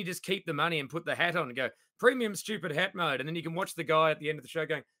 And then you just keep the money and put the hat on and go, premium stupid hat mode. And then you can watch the guy at the end of the show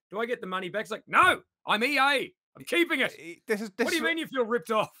going, do I get the money back? It's like, no, I'm EA. I'm keeping it. What do you mean you feel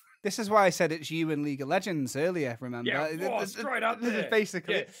ripped off? This is why I said it's you in League of Legends earlier, remember? Yeah, straight up there.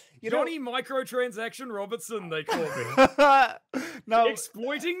 Basically. Yeah. Johnny Microtransaction Robertson, they call me. No.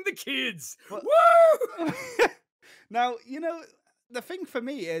 Exploiting the kids. Well, woo! Now, the thing for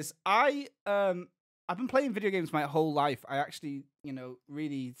me is I've been playing video games my whole life. I actually,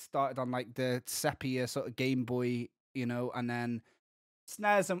 really started on like the sepia sort of Game Boy, and then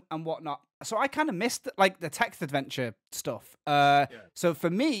SNES and whatnot. So I kind of missed like the text adventure stuff. So for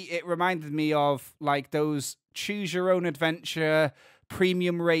me, it reminded me of like those choose your own adventure,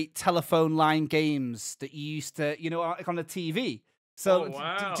 premium rate telephone line games that you used to, like on the TV. So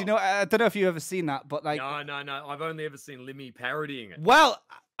wow. do you know? I don't know if you've ever seen that, but like no. I've only ever seen Limmy parodying it. Well,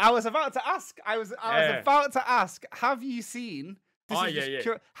 I was about to ask. I was about to ask. Have you seen?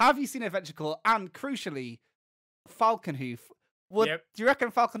 Have you seen Adventure Core? And crucially, Falconhoof. Do you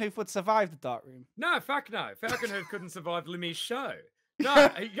reckon Falconhoof would survive the dark room? No, fuck no. Falconhoof couldn't survive Limmy's show. No,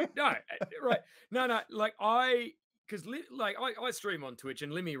 right. No. Like I stream on Twitch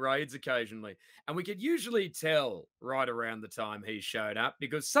and Limmy raids occasionally, and we could usually tell right around the time he showed up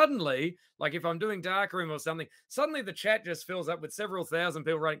because suddenly, like if I'm doing Dark Room or something, suddenly the chat just fills up with several thousand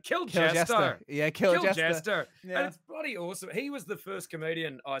people writing, kill Jester. Yeah, kill Jester. Yeah. And it's bloody awesome. He was the first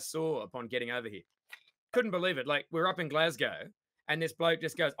comedian I saw upon getting over here. Couldn't believe it. Like we're up in Glasgow. And this bloke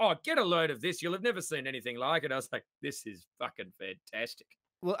just goes, oh, get a load of this. You'll have never seen anything like it. I was like, this is fucking fantastic.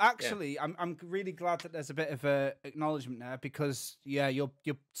 Well, actually, I'm really glad that there's a bit of a acknowledgement there because, you're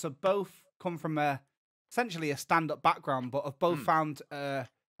so both come from essentially a stand-up background, but have both found a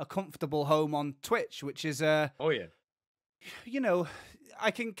comfortable home on Twitch, which is I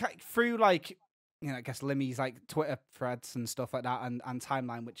can through like, I guess Limmy's like Twitter threads and stuff like that and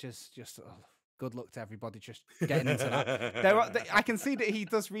timeline, which is just... good luck to everybody just getting into that. I can see that he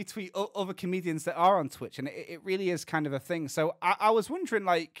does retweet other comedians that are on Twitch, and it really is kind of a thing. So I was wondering,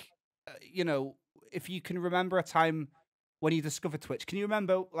 like, if you can remember a time when you discovered Twitch. Can you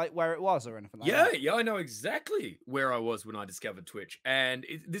remember, like, where it was or anything like that? Yeah, I know exactly where I was when I discovered Twitch. And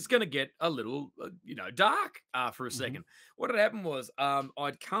this is going to get a little, dark for a second. What had happened was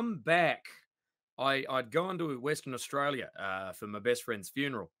I'd come back. I'd gone to Western Australia for my best friend's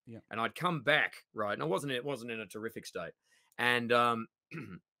funeral, and I'd come back, right, and it wasn't in a terrific state, and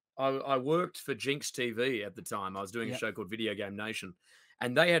I worked for Jinx TV at the time. I was doing a show called Video Game Nation,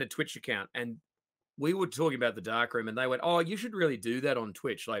 and they had a Twitch account, and we were talking about the dark room, and they went, "Oh, you should really do that on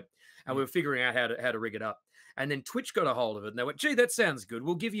Twitch," like, and we were figuring out how to rig it up, and then Twitch got a hold of it, and they went, "Gee, that sounds good.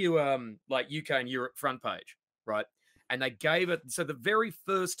 We'll give you like UK and Europe front page, right?" And they gave it. So the very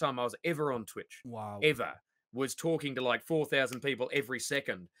first time I was ever on Twitch, ever, was talking to like 4,000 people every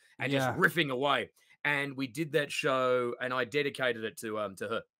second and just riffing away. And we did that show, and I dedicated it to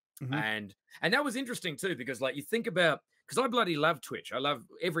her. And that was interesting too, because like you think about, because I bloody love Twitch. I love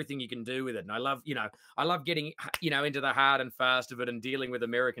everything you can do with it, and I love getting into the hard and fast of it and dealing with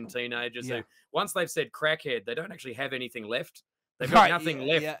American teenagers who, once they've said crackhead, they don't actually have anything left. They've got nothing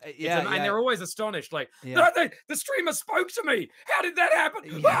left. And they're always astonished. Like, no, the streamer spoke to me. How did that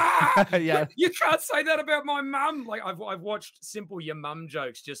happen? You can't say that about my mum. Like, I've watched simple your mum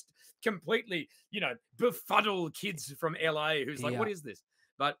jokes just completely, befuddle kids from LA who's like, what is this?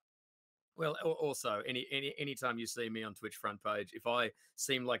 But Well, also, anytime you see me on Twitch front page, if I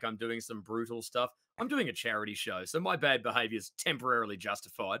seem like I'm doing some brutal stuff, I'm doing a charity show, so my bad behavior is temporarily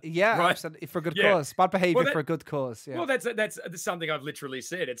justified. Yeah, right? absolutely, for a good Yeah. cause. Bad behavior that- for a good cause. Yeah. Well, that's something I've literally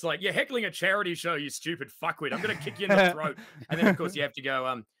said. It's like, you're heckling a charity show, you stupid fuckwit. I'm going to kick you in the throat. And then, of course, you have to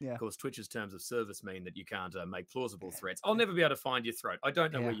go, Yeah. of course, Twitch's terms of service mean that you can't make plausible threats. I'll never be able to find your throat. I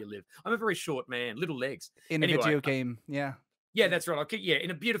don't know where Yeah. you live. I'm a very short man, little legs. In a Anyway, video game. Yeah. Yeah, that's right. I'll kick, in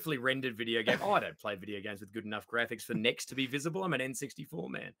a beautifully rendered video game. Oh, I don't play video games with good enough graphics for necks to be visible. I'm an N64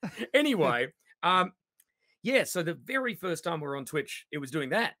 man. Anyway, yeah, so the very first time we were on Twitch, it was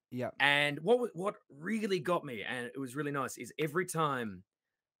doing that. Yeah. And what really got me, and it was really nice, is every time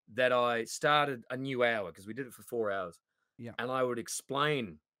that I started a new hour, because we did it for 4 hours, Yeah. and I would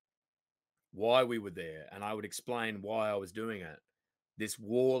explain why we were there, and I would explain why I was doing it, this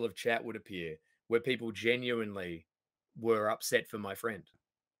wall of chat would appear where people genuinely were upset for my friend.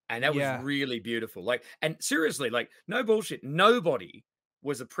 And that was Yeah. really beautiful. Like, and seriously, like, no bullshit, nobody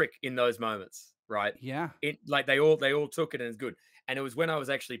was a prick in those moments, right? Yeah. It like they all took it and it's good. And it was when I was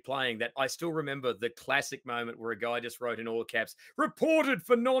actually playing that I still remember the classic moment where a guy just wrote in all caps, "Reported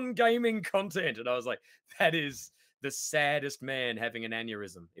for non-gaming content." And I was like, that is the saddest man having an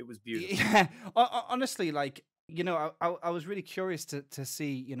aneurysm. It was beautiful. Yeah. Honestly, like, you know, I was really curious to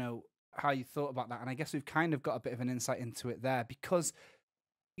see, you know, how you thought about that. And I guess we've kind of got a bit of an insight into it there because,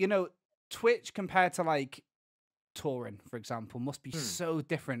 you know, Twitch compared to like touring, for example, must be so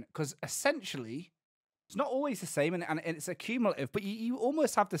different because essentially it's not always the same and it's accumulative, but you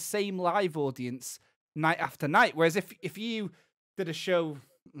almost have the same live audience night after night. Whereas if you did a show,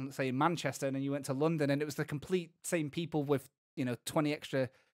 let's say in Manchester, and then you went to London and it was the complete same people with, you know, 20 extra,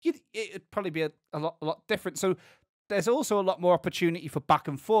 it'd probably be a lot different. So there's also a lot more opportunity for back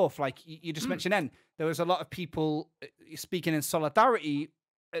and forth. Like you just mentioned then, there was a lot of people speaking in solidarity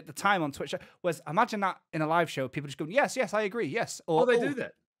at the time on Twitch. Whereas imagine that in a live show, people just going, yes, I agree, yes. Or they do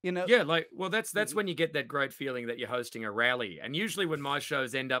that. You know? Yeah, like, well, that's when you get that great feeling that you're hosting a rally. And usually when my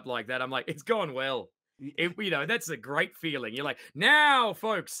shows end up like that, I'm like, it's gone well. You know, that's a great feeling. You're like, now,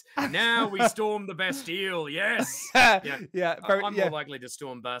 folks, now we storm the Bastille. Yes. Yeah. I'm more likely to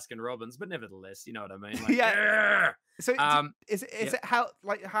storm Baskin Robbins, but nevertheless, you know what I mean? Like, yeah. So is yeah. it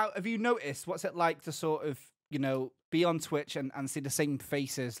how have you noticed what's it like to sort of, you know, be on Twitch and see the same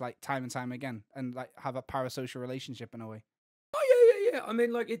faces like time and time again and like have a parasocial relationship in a way? Oh yeah. I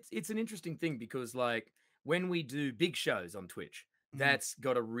mean, like it's an interesting thing because like when we do big shows on Twitch, that's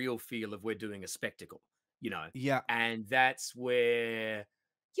got a real feel of we're doing a spectacle, you know? Yeah. And that's where,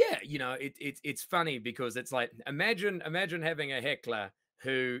 yeah, you know, it's funny because it's like, imagine having a heckler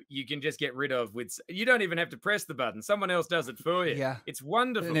who you can just get rid of with, you don't even have to press the button. Someone else does it for you. Yeah. It's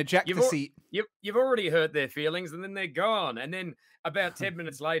wonderful. An ejector seat. You've already hurt their feelings and then they're gone. And then about 10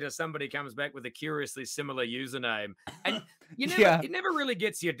 minutes later, somebody comes back with a curiously similar username. And it never really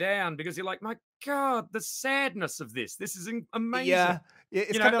gets you down because you're like, my God, the sadness of this. This is amazing. Yeah.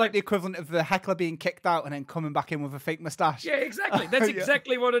 It's kind of like the equivalent of the heckler being kicked out and then coming back in with a fake mustache. Yeah, exactly. That's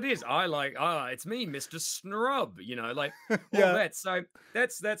exactly what it is. It's me, Mr. Snrub, you know, like all that. So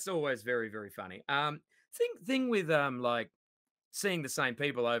that's always very, very funny. Thing with like seeing the same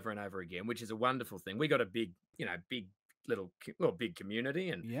people over and over again, which is a wonderful thing. We got a big community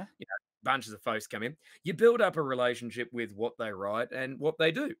and you know, bunches of folks come in. You build up a relationship with what they write and what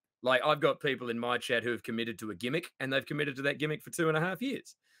they do. Like I've got people in my chat who have committed to a gimmick and they've committed to that gimmick for 2.5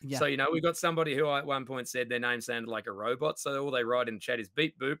 years. Yeah. So, you know, we got somebody who at one point said their name sounded like a robot. So all they write in the chat is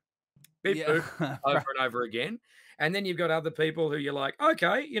beep, boop, boop, over and over again. And then you've got other people who you're like,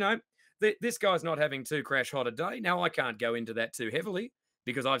 okay, you know, this guy's not having too crash hot a day. Now I can't go into that too heavily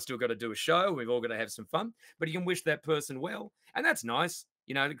because I've still got to do a show. We've all got to have some fun, but you can wish that person well. And that's nice.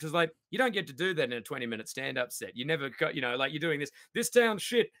 You know, because like you don't get to do that in a 20-minute stand-up set. You never got, you know, like you're doing this town's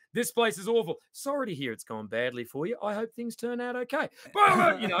shit. This place is awful. Sorry to hear it's gone badly for you. I hope things turn out okay.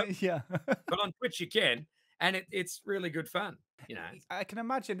 But, you know, but on Twitch you can, and it's really good fun. You know, I can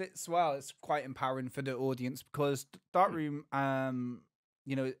imagine it's quite empowering for the audience because Darkroom,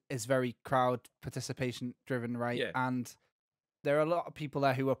 you know, is very crowd participation driven, right? Yeah. And there are a lot of people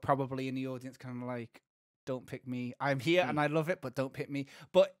there who are probably in the audience kind of like, don't pick me. I'm here and I love it, but don't pick me.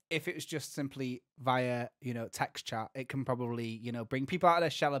 But if it was just simply via, you know, text chat, it can probably, you know, bring people out of their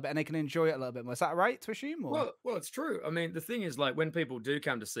shell a bit and they can enjoy it a little bit more. Is that right to assume? Or? Well, it's true. I mean, the thing is, like, when people do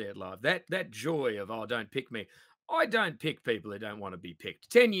come to see it live, that joy of, oh, don't pick me, I don't pick people who don't want to be picked.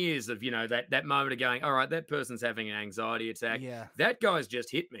 10 years of, that moment of going, all right, that person's having an anxiety attack. Yeah. That guy's just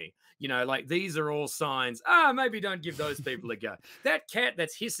hit me. Like these are all signs. Maybe don't give those people a go. That cat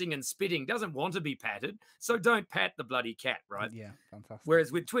that's hissing and spitting doesn't want to be patted. So don't pat the bloody cat, right? Yeah, fantastic.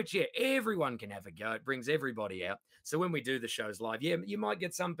 Whereas with Twitch, everyone can have a go. It brings everybody out. So when we do the shows live, you might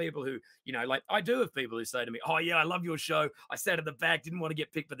get some people who, like I do have people who say to me, oh yeah, I love your show. I sat at the back, didn't want to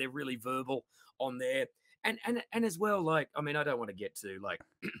get picked, but they're really verbal on there. And as well, like, I mean, I don't want to get to like,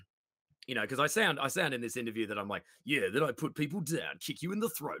 because I sound in this interview that I'm like, yeah, that I put people down, kick you in the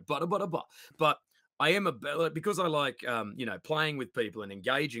throat, but I am because I like, playing with people and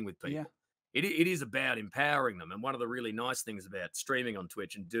engaging with people. Yeah. It is about empowering them. And one of the really nice things about streaming on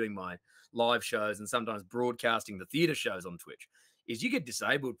Twitch and doing my live shows and sometimes broadcasting the theater shows on Twitch is you get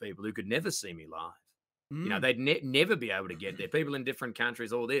disabled people who could never see me live. They'd never be able to get there. People in different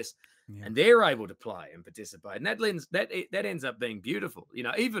countries, all this, and they're able to play and participate, and that ends up being beautiful.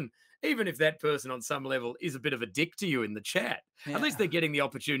 Even if that person on some level is a bit of a dick to you in the chat, at least they're getting the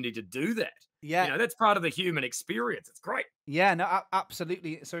opportunity to do that. Yeah, that's part of the human experience. It's great. Yeah, no,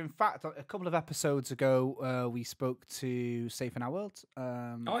 absolutely. So, in fact, a couple of episodes ago, we spoke to Safe in Our World.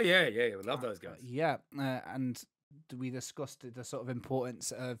 Oh yeah, we love those guys. Yeah, and we discussed the sort of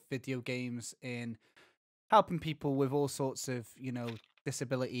importance of video games in helping people with all sorts of,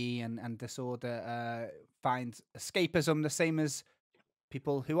 disability and disorder find escapism, the same as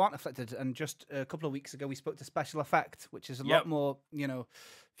people who aren't afflicted. And just a couple of weeks ago, we spoke to Special Effect, which is a lot more,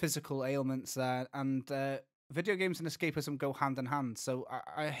 physical ailments there. And video games and escapism go hand in hand. So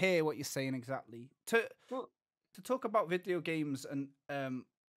I hear what you're saying exactly. To talk about video games and,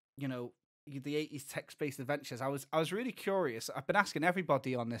 the 80s text-based adventures, I was really curious. I've been asking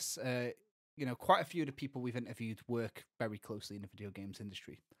everybody on this, quite a few of the people we've interviewed work very closely in the video games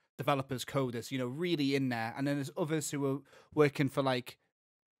industry. Developers, coders, really in there. And then there's others who are working for like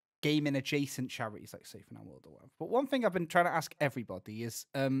gaming adjacent charities like Safe in Our World or whatever. But one thing I've been trying to ask everybody is,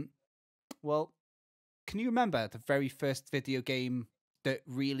 well, can you remember the very first video game that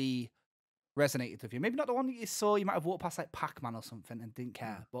really resonated with you? Maybe not the one that you saw, you might have walked past like Pac-Man or something and didn't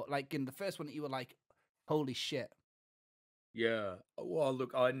care. But like in the first one that you were like, holy shit. Yeah. Well,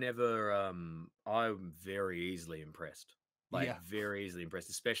 look, I'm very easily impressed. Very easily impressed,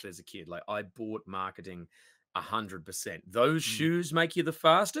 especially as a kid. Like I bought marketing 100%. Those shoes make you the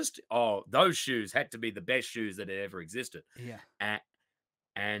fastest. Oh, those shoes had to be the best shoes that had ever existed. Yeah.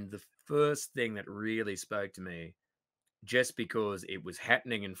 And the first thing that really spoke to me, just because it was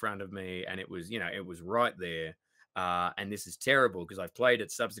happening in front of me and it was, it was right there. And this is terrible because I've played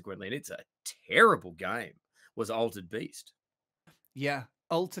it subsequently and it's a terrible game, was Altered Beast. Yeah,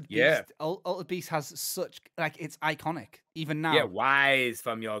 Altered Beast. Yeah. Altered Beast has such it's iconic even now. Yeah, wise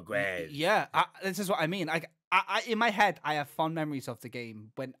from your grave. Yeah, this is what I mean. Like, I in my head, I have fond memories of the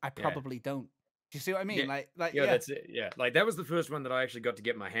game when I probably don't. Do you see what I mean? Yeah, that's it. Yeah, like that was the first one that I actually got to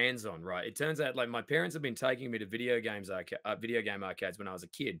get my hands on. Right. It turns out like my parents have been taking me to video game arcades when I was a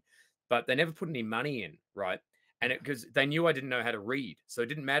kid, but they never put any money in. Right. And because they knew I didn't know how to read. So it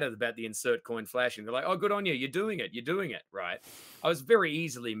didn't matter about the insert coin flashing. They're like, oh, good on you. You're doing it. Right. I was very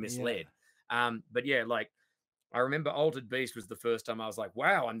easily misled. But yeah, like I remember Altered Beast was the first time I was like,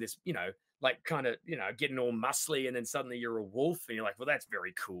 wow, I'm this, like kind of, getting all muscly. And then suddenly you're a wolf and you're like, well, that's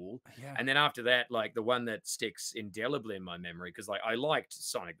very cool. Yeah. And then after that, like the one that sticks indelibly in my memory, because like I liked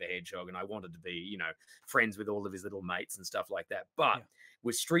Sonic the Hedgehog and I wanted to be, friends with all of his little mates and stuff like that. But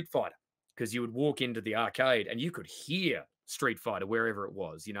with Street Fighter, because you would walk into the arcade and you could hear Street Fighter wherever it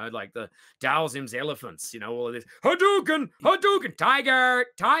was, like the Dalsim's elephants, all of this Hadouken,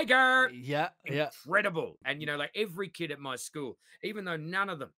 Tiger. Yeah. Incredible. And, like every kid at my school, even though none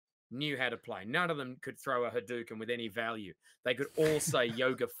of them knew how to play, none of them could throw a Hadouken with any value. They could all say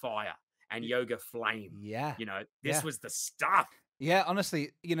Yoga Fire and Yoga Flame. Yeah. This was the stuff. Yeah,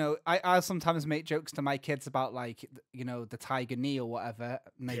 honestly, I sometimes make jokes to my kids about like, the tiger knee or whatever,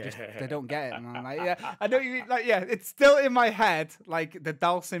 and they don't get it. And I'm like, yeah, I know you mean, like, yeah, it's still in my head, like the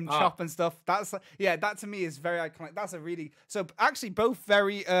Dalsim chop and stuff. That's that to me is very iconic. That's so actually both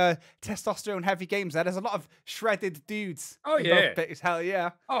very testosterone heavy games. There's a lot of shredded dudes. Oh yeah, hell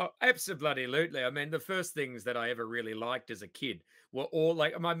yeah. Oh, absolutely. I mean, the first things that I ever really liked as a kid were all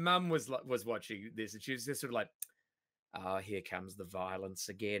like my mum was watching this, and she was just sort of like, oh, here comes the violence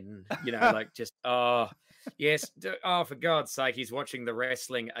again. Like just, oh, yes. Oh, for God's sake, he's watching the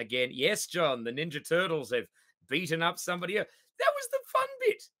wrestling again. Yes, John, the Ninja Turtles have beaten up somebody else. That was the fun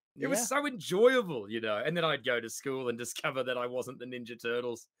bit. It was so enjoyable, And then I'd go to school and discover that I wasn't the Ninja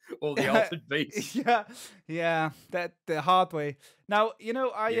Turtles or the Altered Beast. Yeah, that the hard way. Now,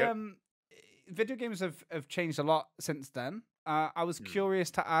 video games have changed a lot since then. I was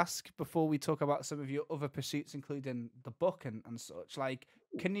curious to ask before we talk about some of your other pursuits, including the book and such. Like,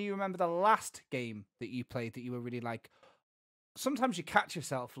 can you remember the last game that you played that you were really like? Sometimes you catch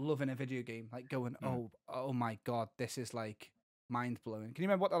yourself loving a video game, like going, "Oh my god, this is like mind blowing." Can you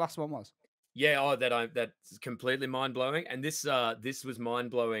remember what the last one was? Yeah, that's completely mind blowing. And this was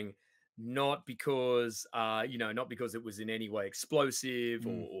mind blowing, not because not because it was in any way explosive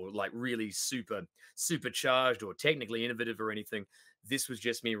or like really supercharged or technically innovative or anything. This was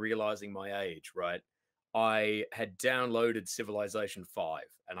just me realizing my age, right? I had downloaded Civilization 5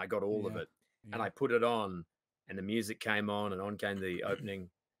 and I got all of it, and I put it on, and the music came on, and on came the opening,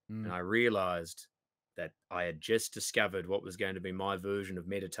 and I realized that I had just discovered what was going to be my version of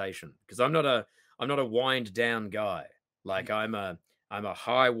meditation, because I'm not a wind down guy. Like I'm a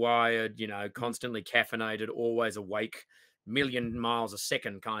high wired, constantly caffeinated, always awake, million miles a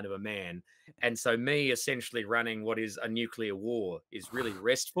second kind of a man. And so me essentially running what is a nuclear war is really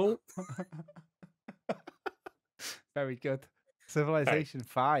restful. Very good. Civilization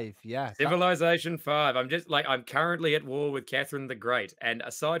 5, yeah. Civilization 5. I'm currently at war with Catherine the Great. And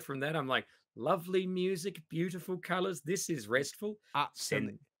aside from that, I'm like, lovely music, beautiful colors. This is restful.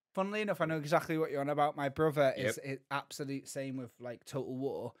 Absolutely. Funnily enough, I know exactly what you're on about. My brother is absolute same with like Total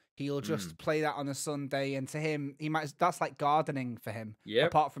War. He'll just play that on a Sunday, and to him, that's like gardening for him. Yeah.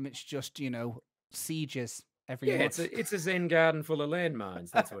 Apart from it's just sieges every month. It's a Zen garden full of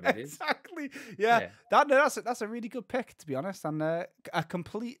landmines. That's what it is. Exactly. Yeah. That's a really good pick, to be honest, and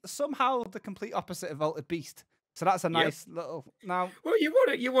somehow the complete opposite of Altered Beast. So that's a nice little. Now, well, you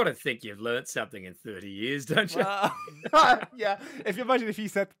want to think you've learned something in 30 years, don't you? Yeah. If you imagine if you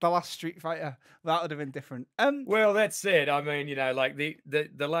said the last Street Fighter, that would have been different. Well, that said, I mean, like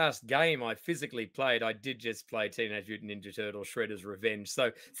the last game I physically played, I did just play Teenage Mutant Ninja Turtles: Shredder's Revenge.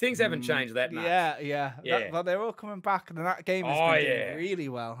 So things haven't changed that much. Yeah. But they're all coming back, and that game has been doing really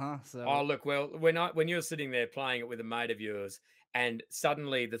well, huh? So. Oh, look, well, when you're sitting there playing it with a mate of yours, and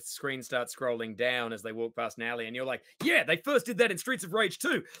suddenly the screen starts scrolling down as they walk past an alley, and you're like, yeah, they first did that in Streets of Rage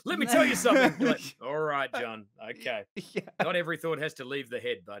 2. Let me tell you something. You're like, all right, John. Okay. Yeah. Not every thought has to leave the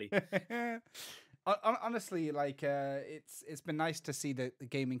head, buddy. Honestly, like, it's been nice to see the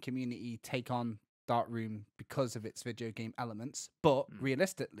gaming community take on Darkroom because of its video game elements. But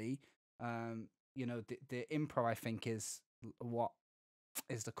realistically, the improv, I think, is what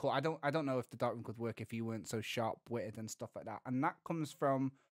is the core. I don't know if the Darkroom could work if you weren't so sharp-witted and stuff like that. And that comes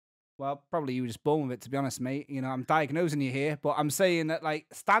from, well, probably you were just born with it, to be honest, mate. I'm diagnosing you here, but I'm saying that like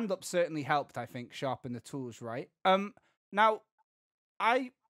stand-up certainly helped, I think, sharpen the tools, right? Now,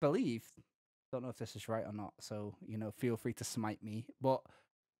 I believe, don't know if this is right or not, so feel free to smite me, but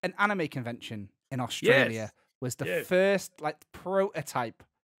an anime convention in Australia was the first like prototype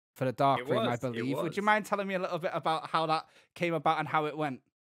for the Darkroom, I believe. Would you mind telling me a little bit about how that came about and how it went?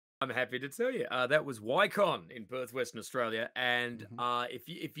 I'm happy to tell you. That was YCon in Perth, Western Australia. And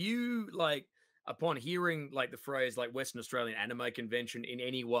if you like, upon hearing like the phrase like Western Australian Anime Convention in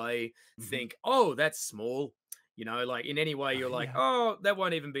any way, think, oh, that's small. Like in any way, you're like, oh, that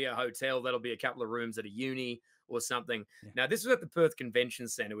won't even be a hotel. That'll be a couple of rooms at a uni or something. Yeah. Now, this was at the Perth Convention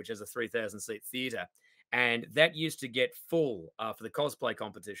Centre, which has a 3,000-seat theatre. And that used to get full for the cosplay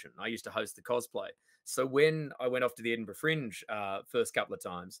competition. I used to host the cosplay. So when I went off to the Edinburgh Fringe first couple of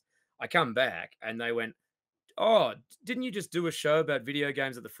times, I come back and they went, oh, didn't you just do a show about video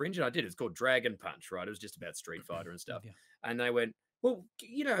games at the Fringe? And I did. It's called Dragon Punch, right? It was just about Street Fighter and stuff. Yeah. And they went, well,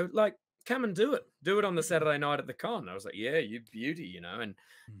 like, come and do it. Do it on the Saturday night at the con. I was like, yeah, you beauty, and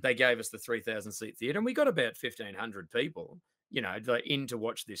they gave us the 3,000-seat theatre, and we got about 1,500 people, in to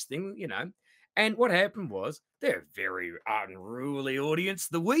watch this thing, And what happened was they're a very unruly audience,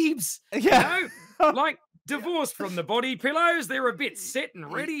 the weebs, like divorced from the body pillows. They're a bit set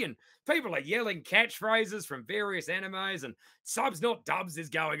and ready, and people are yelling catchphrases from various animes, and subs not dubs is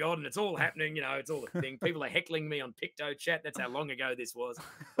going on, and it's all happening. It's all a thing. People are heckling me on Picto Chat. That's how long ago this was,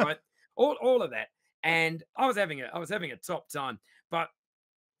 right? All of that, and I was having a top time, but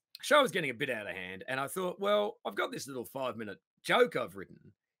show was getting a bit out of hand, and I thought, well, I've got this little 5-minute joke I've written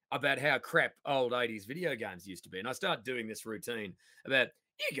about how crap old 80s video games used to be. And I started doing this routine about,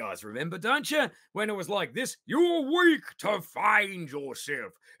 you guys remember, don't you? When it was like this, you're weak to find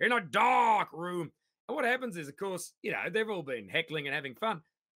yourself in a dark room. And what happens is, of course, they've all been heckling and having fun.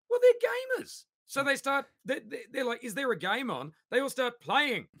 Well, they're gamers. So they're like, is there a game on? They all start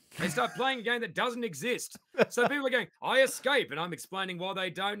playing. They start playing a game that doesn't exist. So people are going, I escape. And I'm explaining why they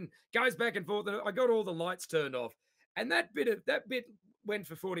don't. And goes back and forth. And I got all the lights turned off. And that bit went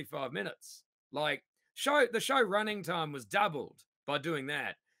for 45 minutes. Like the show running time was doubled by doing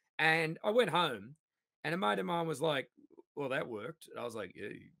that. And I went home, and a mate of mine was like, "Well, that worked." I was like,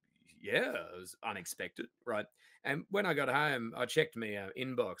 "Yeah, it was unexpected, right?" And when I got home, I checked my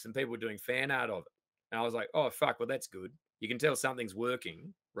inbox, and people were doing fan art of it, and I was like, "Oh fuck, well that's good. You can tell something's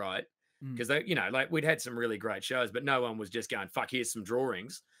working, right?" Because they, like we'd had some really great shows, but no one was just going, "Fuck, here's some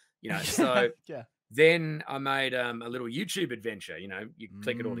drawings," So Yeah. then I made a little YouTube adventure. You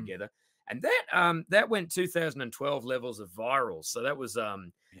click it all together, and that went 2012 levels of viral. So that was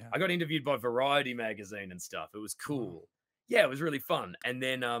I got interviewed by Variety magazine and stuff. It was cool. Yeah, it was really fun. And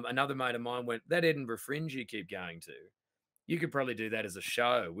then another mate of mine went, "That Edinburgh Fringe you keep going to, you could probably do that as a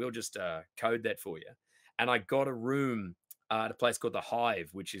show. We'll just code that for you." And I got a room at a place called the Hive,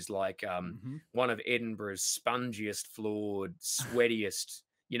 which is like one of Edinburgh's spongiest floored, sweatiest.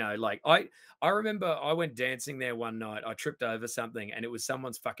 Like I remember I went dancing there one night. I tripped over something, and it was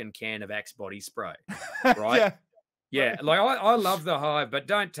someone's fucking can of Axe body spray. Right? Yeah, like I love the Hive, but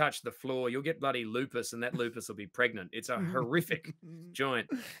don't touch the floor. You'll get bloody lupus, and that lupus will be pregnant. It's a horrific joint.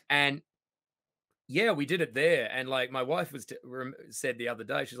 And yeah, we did it there. And like my wife said the other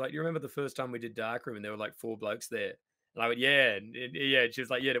day, she's like, "You remember the first time we did Darkroom and there were like 4 blokes there?" And I went, "Yeah." And yeah, she was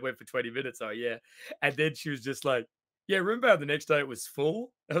like, "Yeah, it went for 20 minutes." Oh, yeah. And then she was just like, "Yeah, remember how the next day it was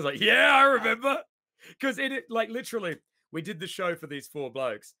full?" I was like, "Yeah, I remember." Because it like literally, we did the show for these 4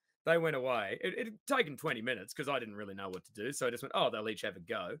 blokes. They went away. It had taken 20 minutes because I didn't really know what to do. So I just went, "Oh, they'll each have a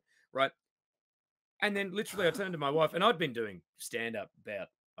go." Right. And then literally I turned to my wife, and I'd been doing stand-up about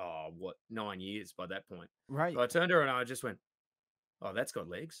 9 years by that point. Right. So I turned to her and I just went, "Oh, that's got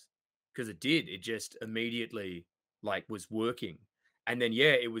legs." Because it did. It just immediately like was working. And then,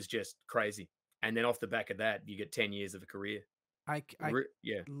 yeah, it was just crazy. And then off the back of that, you get 10 years of a career. I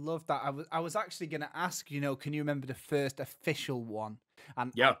Yeah. love that. I was actually going to ask, can you remember the first official one?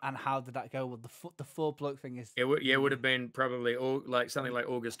 And Yeah. and how did that go? Well, the 4 bloke thing is. It would have been probably something like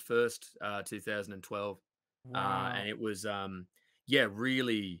August 1st, 2012. Wow. And it was,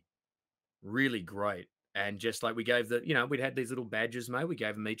 really, really great. And just like we gave we'd had these little badges, mate. We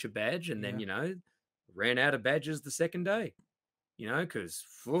gave them each a badge, and then, ran out of badges the second day, because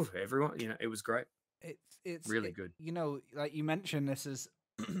everyone, it was great. It's really good. Like you mentioned, this is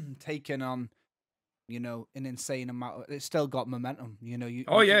taken on, an insane amount. It's still got momentum. You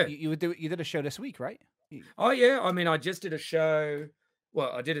did a show this week, right? Oh yeah. I mean, I just did a show.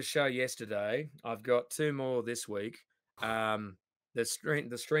 Well, I did a show yesterday. I've got 2 more this week. The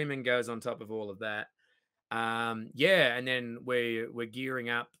streaming goes on top of all of that. And then we're gearing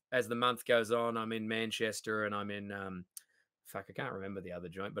up as the month goes on. I'm in Manchester, and I'm in I can't remember the other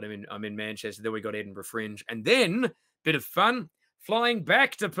joint, but I'm in Manchester. Then we got Edinburgh Fringe, and then bit of fun flying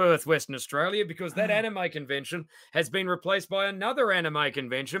back to Perth, Western Australia, because that anime convention has been replaced by another anime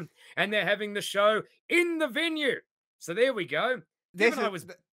convention, and they're having the show in the venue. So there we go. This is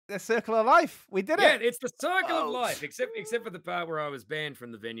the circle of life. We did it. Yeah, it's the circle of life, except for the part where I was banned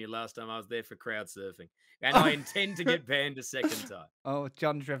from the venue last time. I was there for crowd surfing, and I intend to get banned a second time. Oh,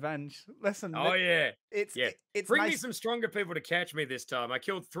 John's revenge. Listen. Oh yeah, it's bring nice. me some stronger people to catch me this time. I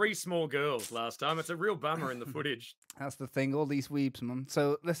killed 3 small girls last time. It's a real bummer in the footage. That's the thing. All these weeps, man.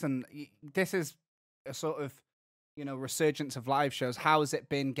 So listen, this is a sort of resurgence of live shows. How has it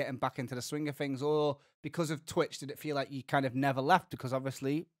been getting back into the swing of things, or because of Twitch, did it feel like you kind of never left? Because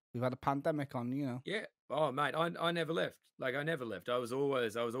obviously we've had a pandemic on, Yeah. Oh, mate, I never left. Like, I never left. I was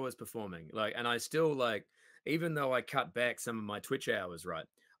always performing. Like, and I still, like, even though I cut back some of my Twitch hours, right,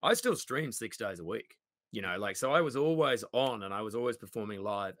 I still stream 6 days a week. So I was always on, and I was always performing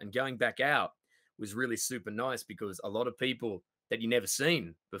live. And going back out was really super nice, because a lot of people that you never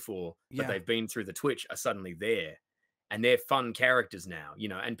seen before, but they've been through the Twitch, are suddenly there. And they're fun characters now,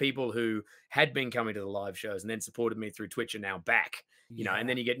 and people who had been coming to the live shows and then supported me through Twitch are now back, and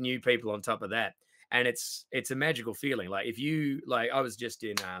then you get new people on top of that. And it's a magical feeling. Like, if you, like, I was just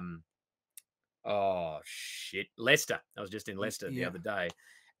in, Leicester. I was just in Leicester the other day,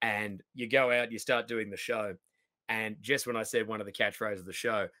 and you go out, you start doing the show. And just when I said one of the catchphrases of the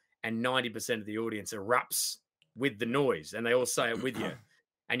show, and 90% of the audience erupts with the noise, and they all say it with you.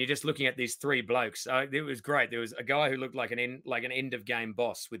 And you're just looking at these 3 blokes. It was great. There was a guy who looked like an end of game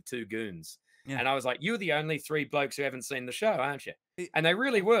boss with 2 goons. Yeah. And I was like, "You're the only 3 blokes who haven't seen the show, aren't you?" And they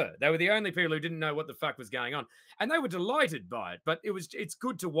really were. They were the only people who didn't know what the fuck was going on. And they were delighted by it. But it's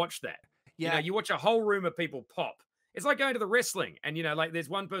good to watch that. Yeah. You watch a whole room of people pop. It's like going to the wrestling, and like there's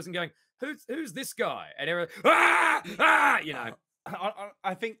one person going, "Who's this guy?" And everyone,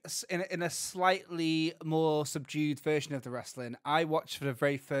 I think in a slightly more subdued version of the wrestling, I watched for the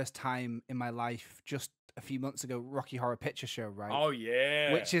very first time in my life just a few months ago Rocky Horror Picture Show, right? Oh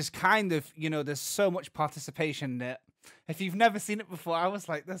yeah. Which is kind of, there's so much participation that If you've never seen it before, I was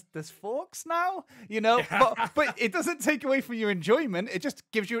like, there's forks now, but it doesn't take away from your enjoyment. It just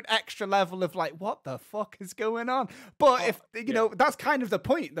gives you an extra level of like, what the fuck is going on? But if that's kind of the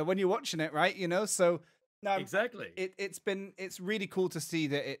point though when you're watching it, right? So exactly. It's really cool to see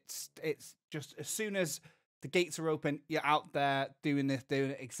that it's just as soon as the gates are open, you're out there doing it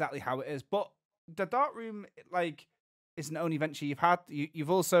exactly how it is. But the Dark Room, like, isn't the only venture you've had.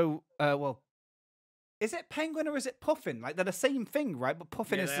 You've also is it Penguin or is it Puffin? Like, they're the same thing, right? But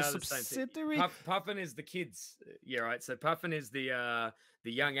Puffin is the subsidiary. Puffin is the kids. Yeah, right. So Puffin is the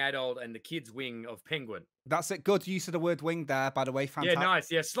young adult and the kids wing of Penguin. That's it. Good use of the word wing there, by the way. Fantastic. Yeah,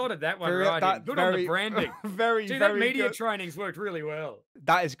 nice. Yeah, slotted that one right in. Good on the branding. Very that media training's worked really well.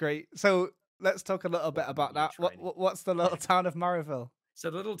 That is great. So let's talk a little bit about that. What's the little town of Mariville? So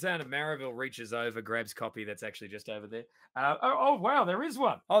the little town of Mariville reaches over, grabs copy that's actually just over there. Oh, wow, there is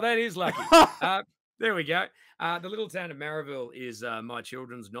one. Oh, that is lucky. There we go. The Little Town of Mariville is my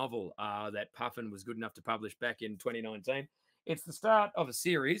children's novel that Puffin was good enough to publish back in 2019. It's the start of a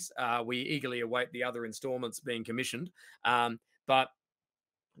series. We eagerly await the other installments being commissioned. But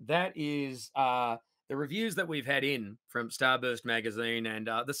that is the reviews that we've had in from Starburst Magazine and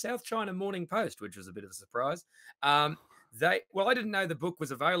the South China Morning Post, which was a bit of a surprise. I didn't know the book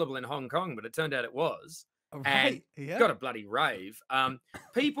was available in Hong Kong, but it turned out it was. Right, and got a bloody rave.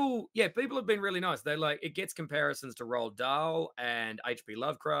 People have been really nice. They like it gets comparisons to Roald Dahl and H.P.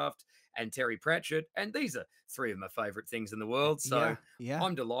 Lovecraft and Terry Pratchett, and these are three of my favorite things in the world. So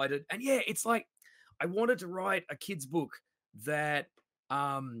I'm delighted. And it's like I wanted to write a kids book that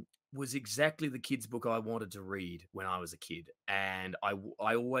was exactly the kids book I wanted to read when I was a kid, and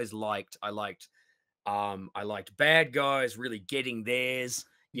I always liked bad guys really getting theirs.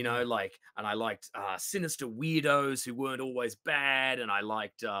 And I liked sinister weirdos who weren't always bad. And I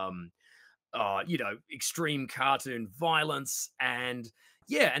liked, extreme cartoon violence. And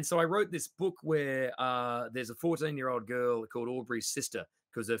so I wrote this book where there's a 14-year-old girl called Aubrey's sister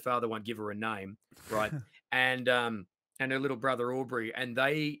because her father won't give her a name, right? and her little brother Aubrey, and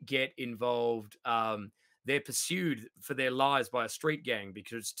they get involved. They're pursued for their lives by a street gang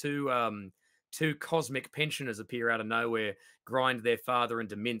because two cosmic pensioners appear out of nowhere, grind their father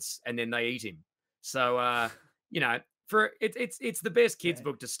into mince, and then they eat him. So, it's the best kids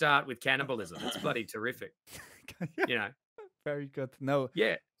book to start with cannibalism. It's bloody terrific. Very good. No.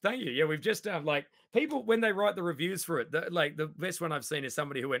 Yeah, thank you. Yeah, we've just people when they write the reviews for it, the best one I've seen is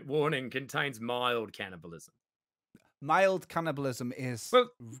somebody who went, warning, contains mild cannibalism. Mild cannibalism is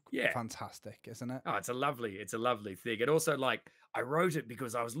fantastic, isn't it? Oh, it's a lovely thing. It also I wrote it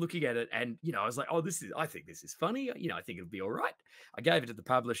because I was looking at it and I was like, I think this is funny. I think it'll be all right. I gave it to the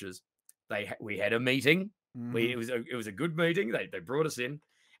publishers. We had a meeting. Mm-hmm. It was a good meeting. They brought us in,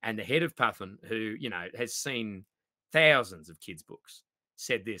 and the head of Puffin, who has seen thousands of kids' books,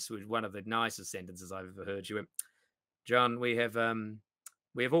 said this was one of the nicest sentences I've ever heard. She went, "John, we have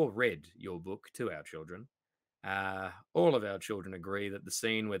all read your book to our children. All of our children agree that the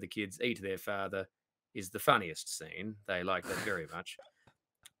scene where the kids eat their father is the funniest scene. They like that very much.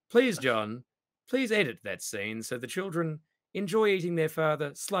 Please, John, please edit that scene so the children enjoy eating their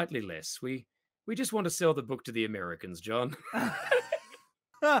father slightly less. We just want to sell the book to the Americans, John."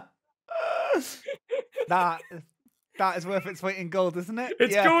 That is worth its weight in gold, isn't it?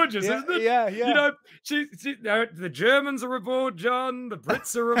 It's gorgeous, isn't it? Yeah. The Germans are aboard, John. The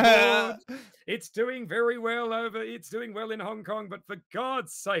Brits are aboard. It's doing very well it's doing well in Hong Kong, but for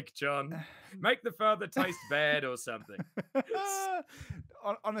God's sake, John, make the father taste bad or something.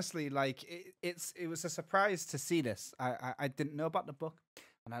 Honestly, it was a surprise to see this. I didn't know about the book,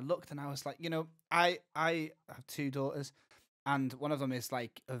 and I looked and I was like, I have two daughters, and one of them is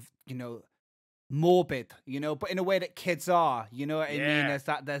morbid, but in a way that kids are, you know what I mean? There's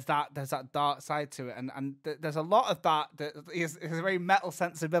that dark side to it, and there's a lot of that is a very metal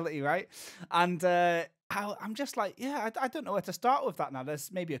sensibility, right? And I'm just like, I don't know where to start with that now.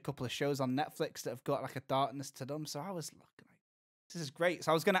 There's maybe a couple of shows on Netflix that have got a darkness to them, so I was looking this is great.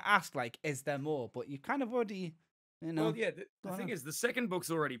 So I was going to ask, is there more? But you kind of already, Well, yeah. The thing is, the second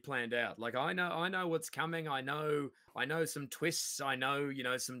book's already planned out. I know what's coming. I know some twists. I know,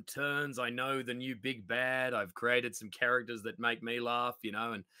 some turns. I know the new big bad. I've created some characters that make me laugh,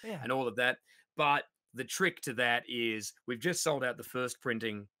 and all of that. But the trick to that is we've just sold out the first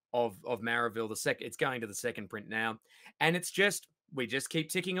printing of Mariville. It's going to the second print now, and we just keep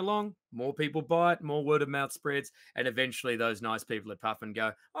ticking along. More people buy it, more word of mouth spreads, and eventually those nice people at Puffin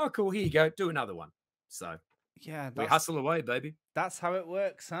go, "Oh, cool, here you go, do another one." So we hustle away, baby. That's how it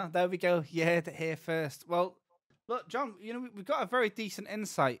works, huh? There we go. You heard it here first. Well, look, John, we've got a very decent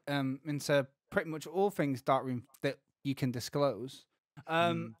insight into pretty much all things Dark Room that you can disclose.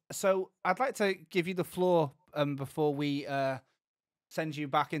 So I'd like to give you the floor before we send you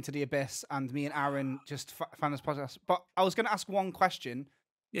back into the abyss and me and Aaron just fan this podcast. But I was going to ask one question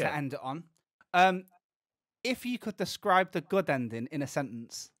to end it on. If you could describe the good ending in a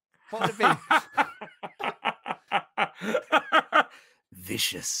sentence, what would it be?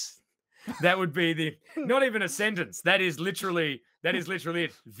 Vicious. That would be the not even a sentence. That is literally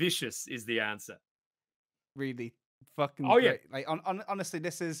it. Vicious is the answer. Really fucking great. Yeah. Like honestly,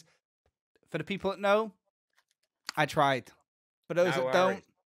 this is for the people that know. I tried. For those that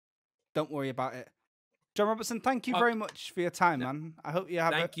don't worry about it. John Robertson, thank you very much for your time, man. I hope you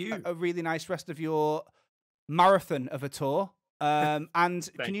have a really nice rest of your marathon of a tour. And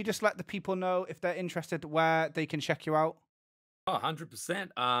can you just let the people know if they're interested where they can check you out? 100%.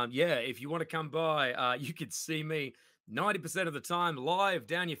 Yeah, if you want to come by, you could see me 90% of the time live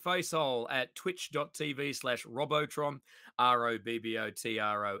down your face hole at twitch.tv/Robotron,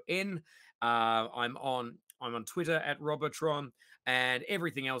 ROBBOTRON. I'm on Twitter at Robotron, and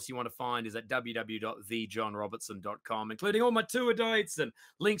everything else you want to find is at www.thejohnrobertson.com, including all my tour dates and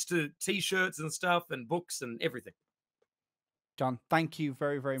links to t-shirts and stuff and books and everything. John, thank you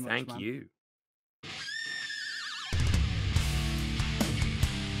very, very much. Thank you.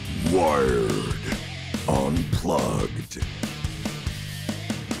 Wired Unplugged.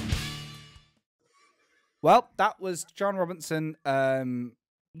 Well, that was John Robertson.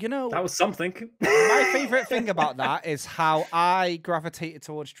 You know, that was something. My favorite thing about that is how I gravitated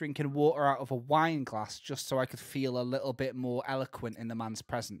towards drinking water out of a wine glass just so I could feel a little bit more eloquent in the man's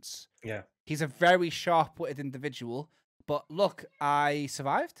presence. Yeah. He's a very sharp-witted individual, but look, I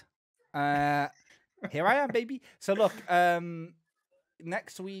survived. Here I am, baby. So look,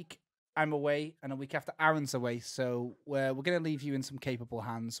 next week I'm away, and a week after Aaron's away. So we're going to leave you in some capable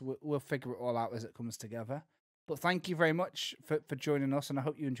hands. We'll figure it all out as it comes together. But thank you very much for joining us, and I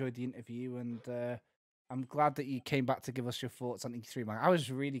hope you enjoyed the interview. And I'm glad that you came back to give us your thoughts on E3. Man, I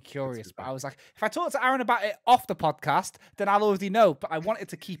was really curious, but I was like, if I talk to Aaron about it off the podcast, then I'll already know. But I wanted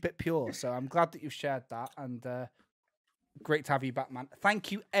to keep it pure, so I'm glad that you've shared that. And great to have you back, man.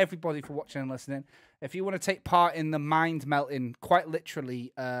 Thank you, everybody, for watching and listening. If you want to take part in the mind-melting, quite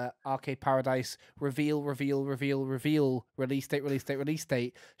literally, Arcade Paradise reveal, release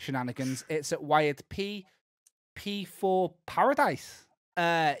date shenanigans, it's at Wired P4 Paradise.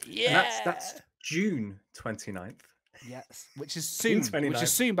 Yeah. And that's June 29th. Yes, which is soon. Which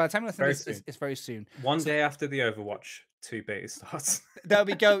is soon. By the time I listen to this, it's very soon. One day after the Overwatch 2 beta starts. There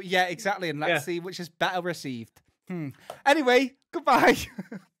we go. Yeah, exactly. And let's see which is better received. Anyway, goodbye.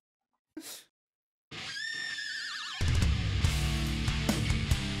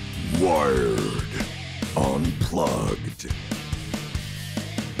 Wired Unplugged.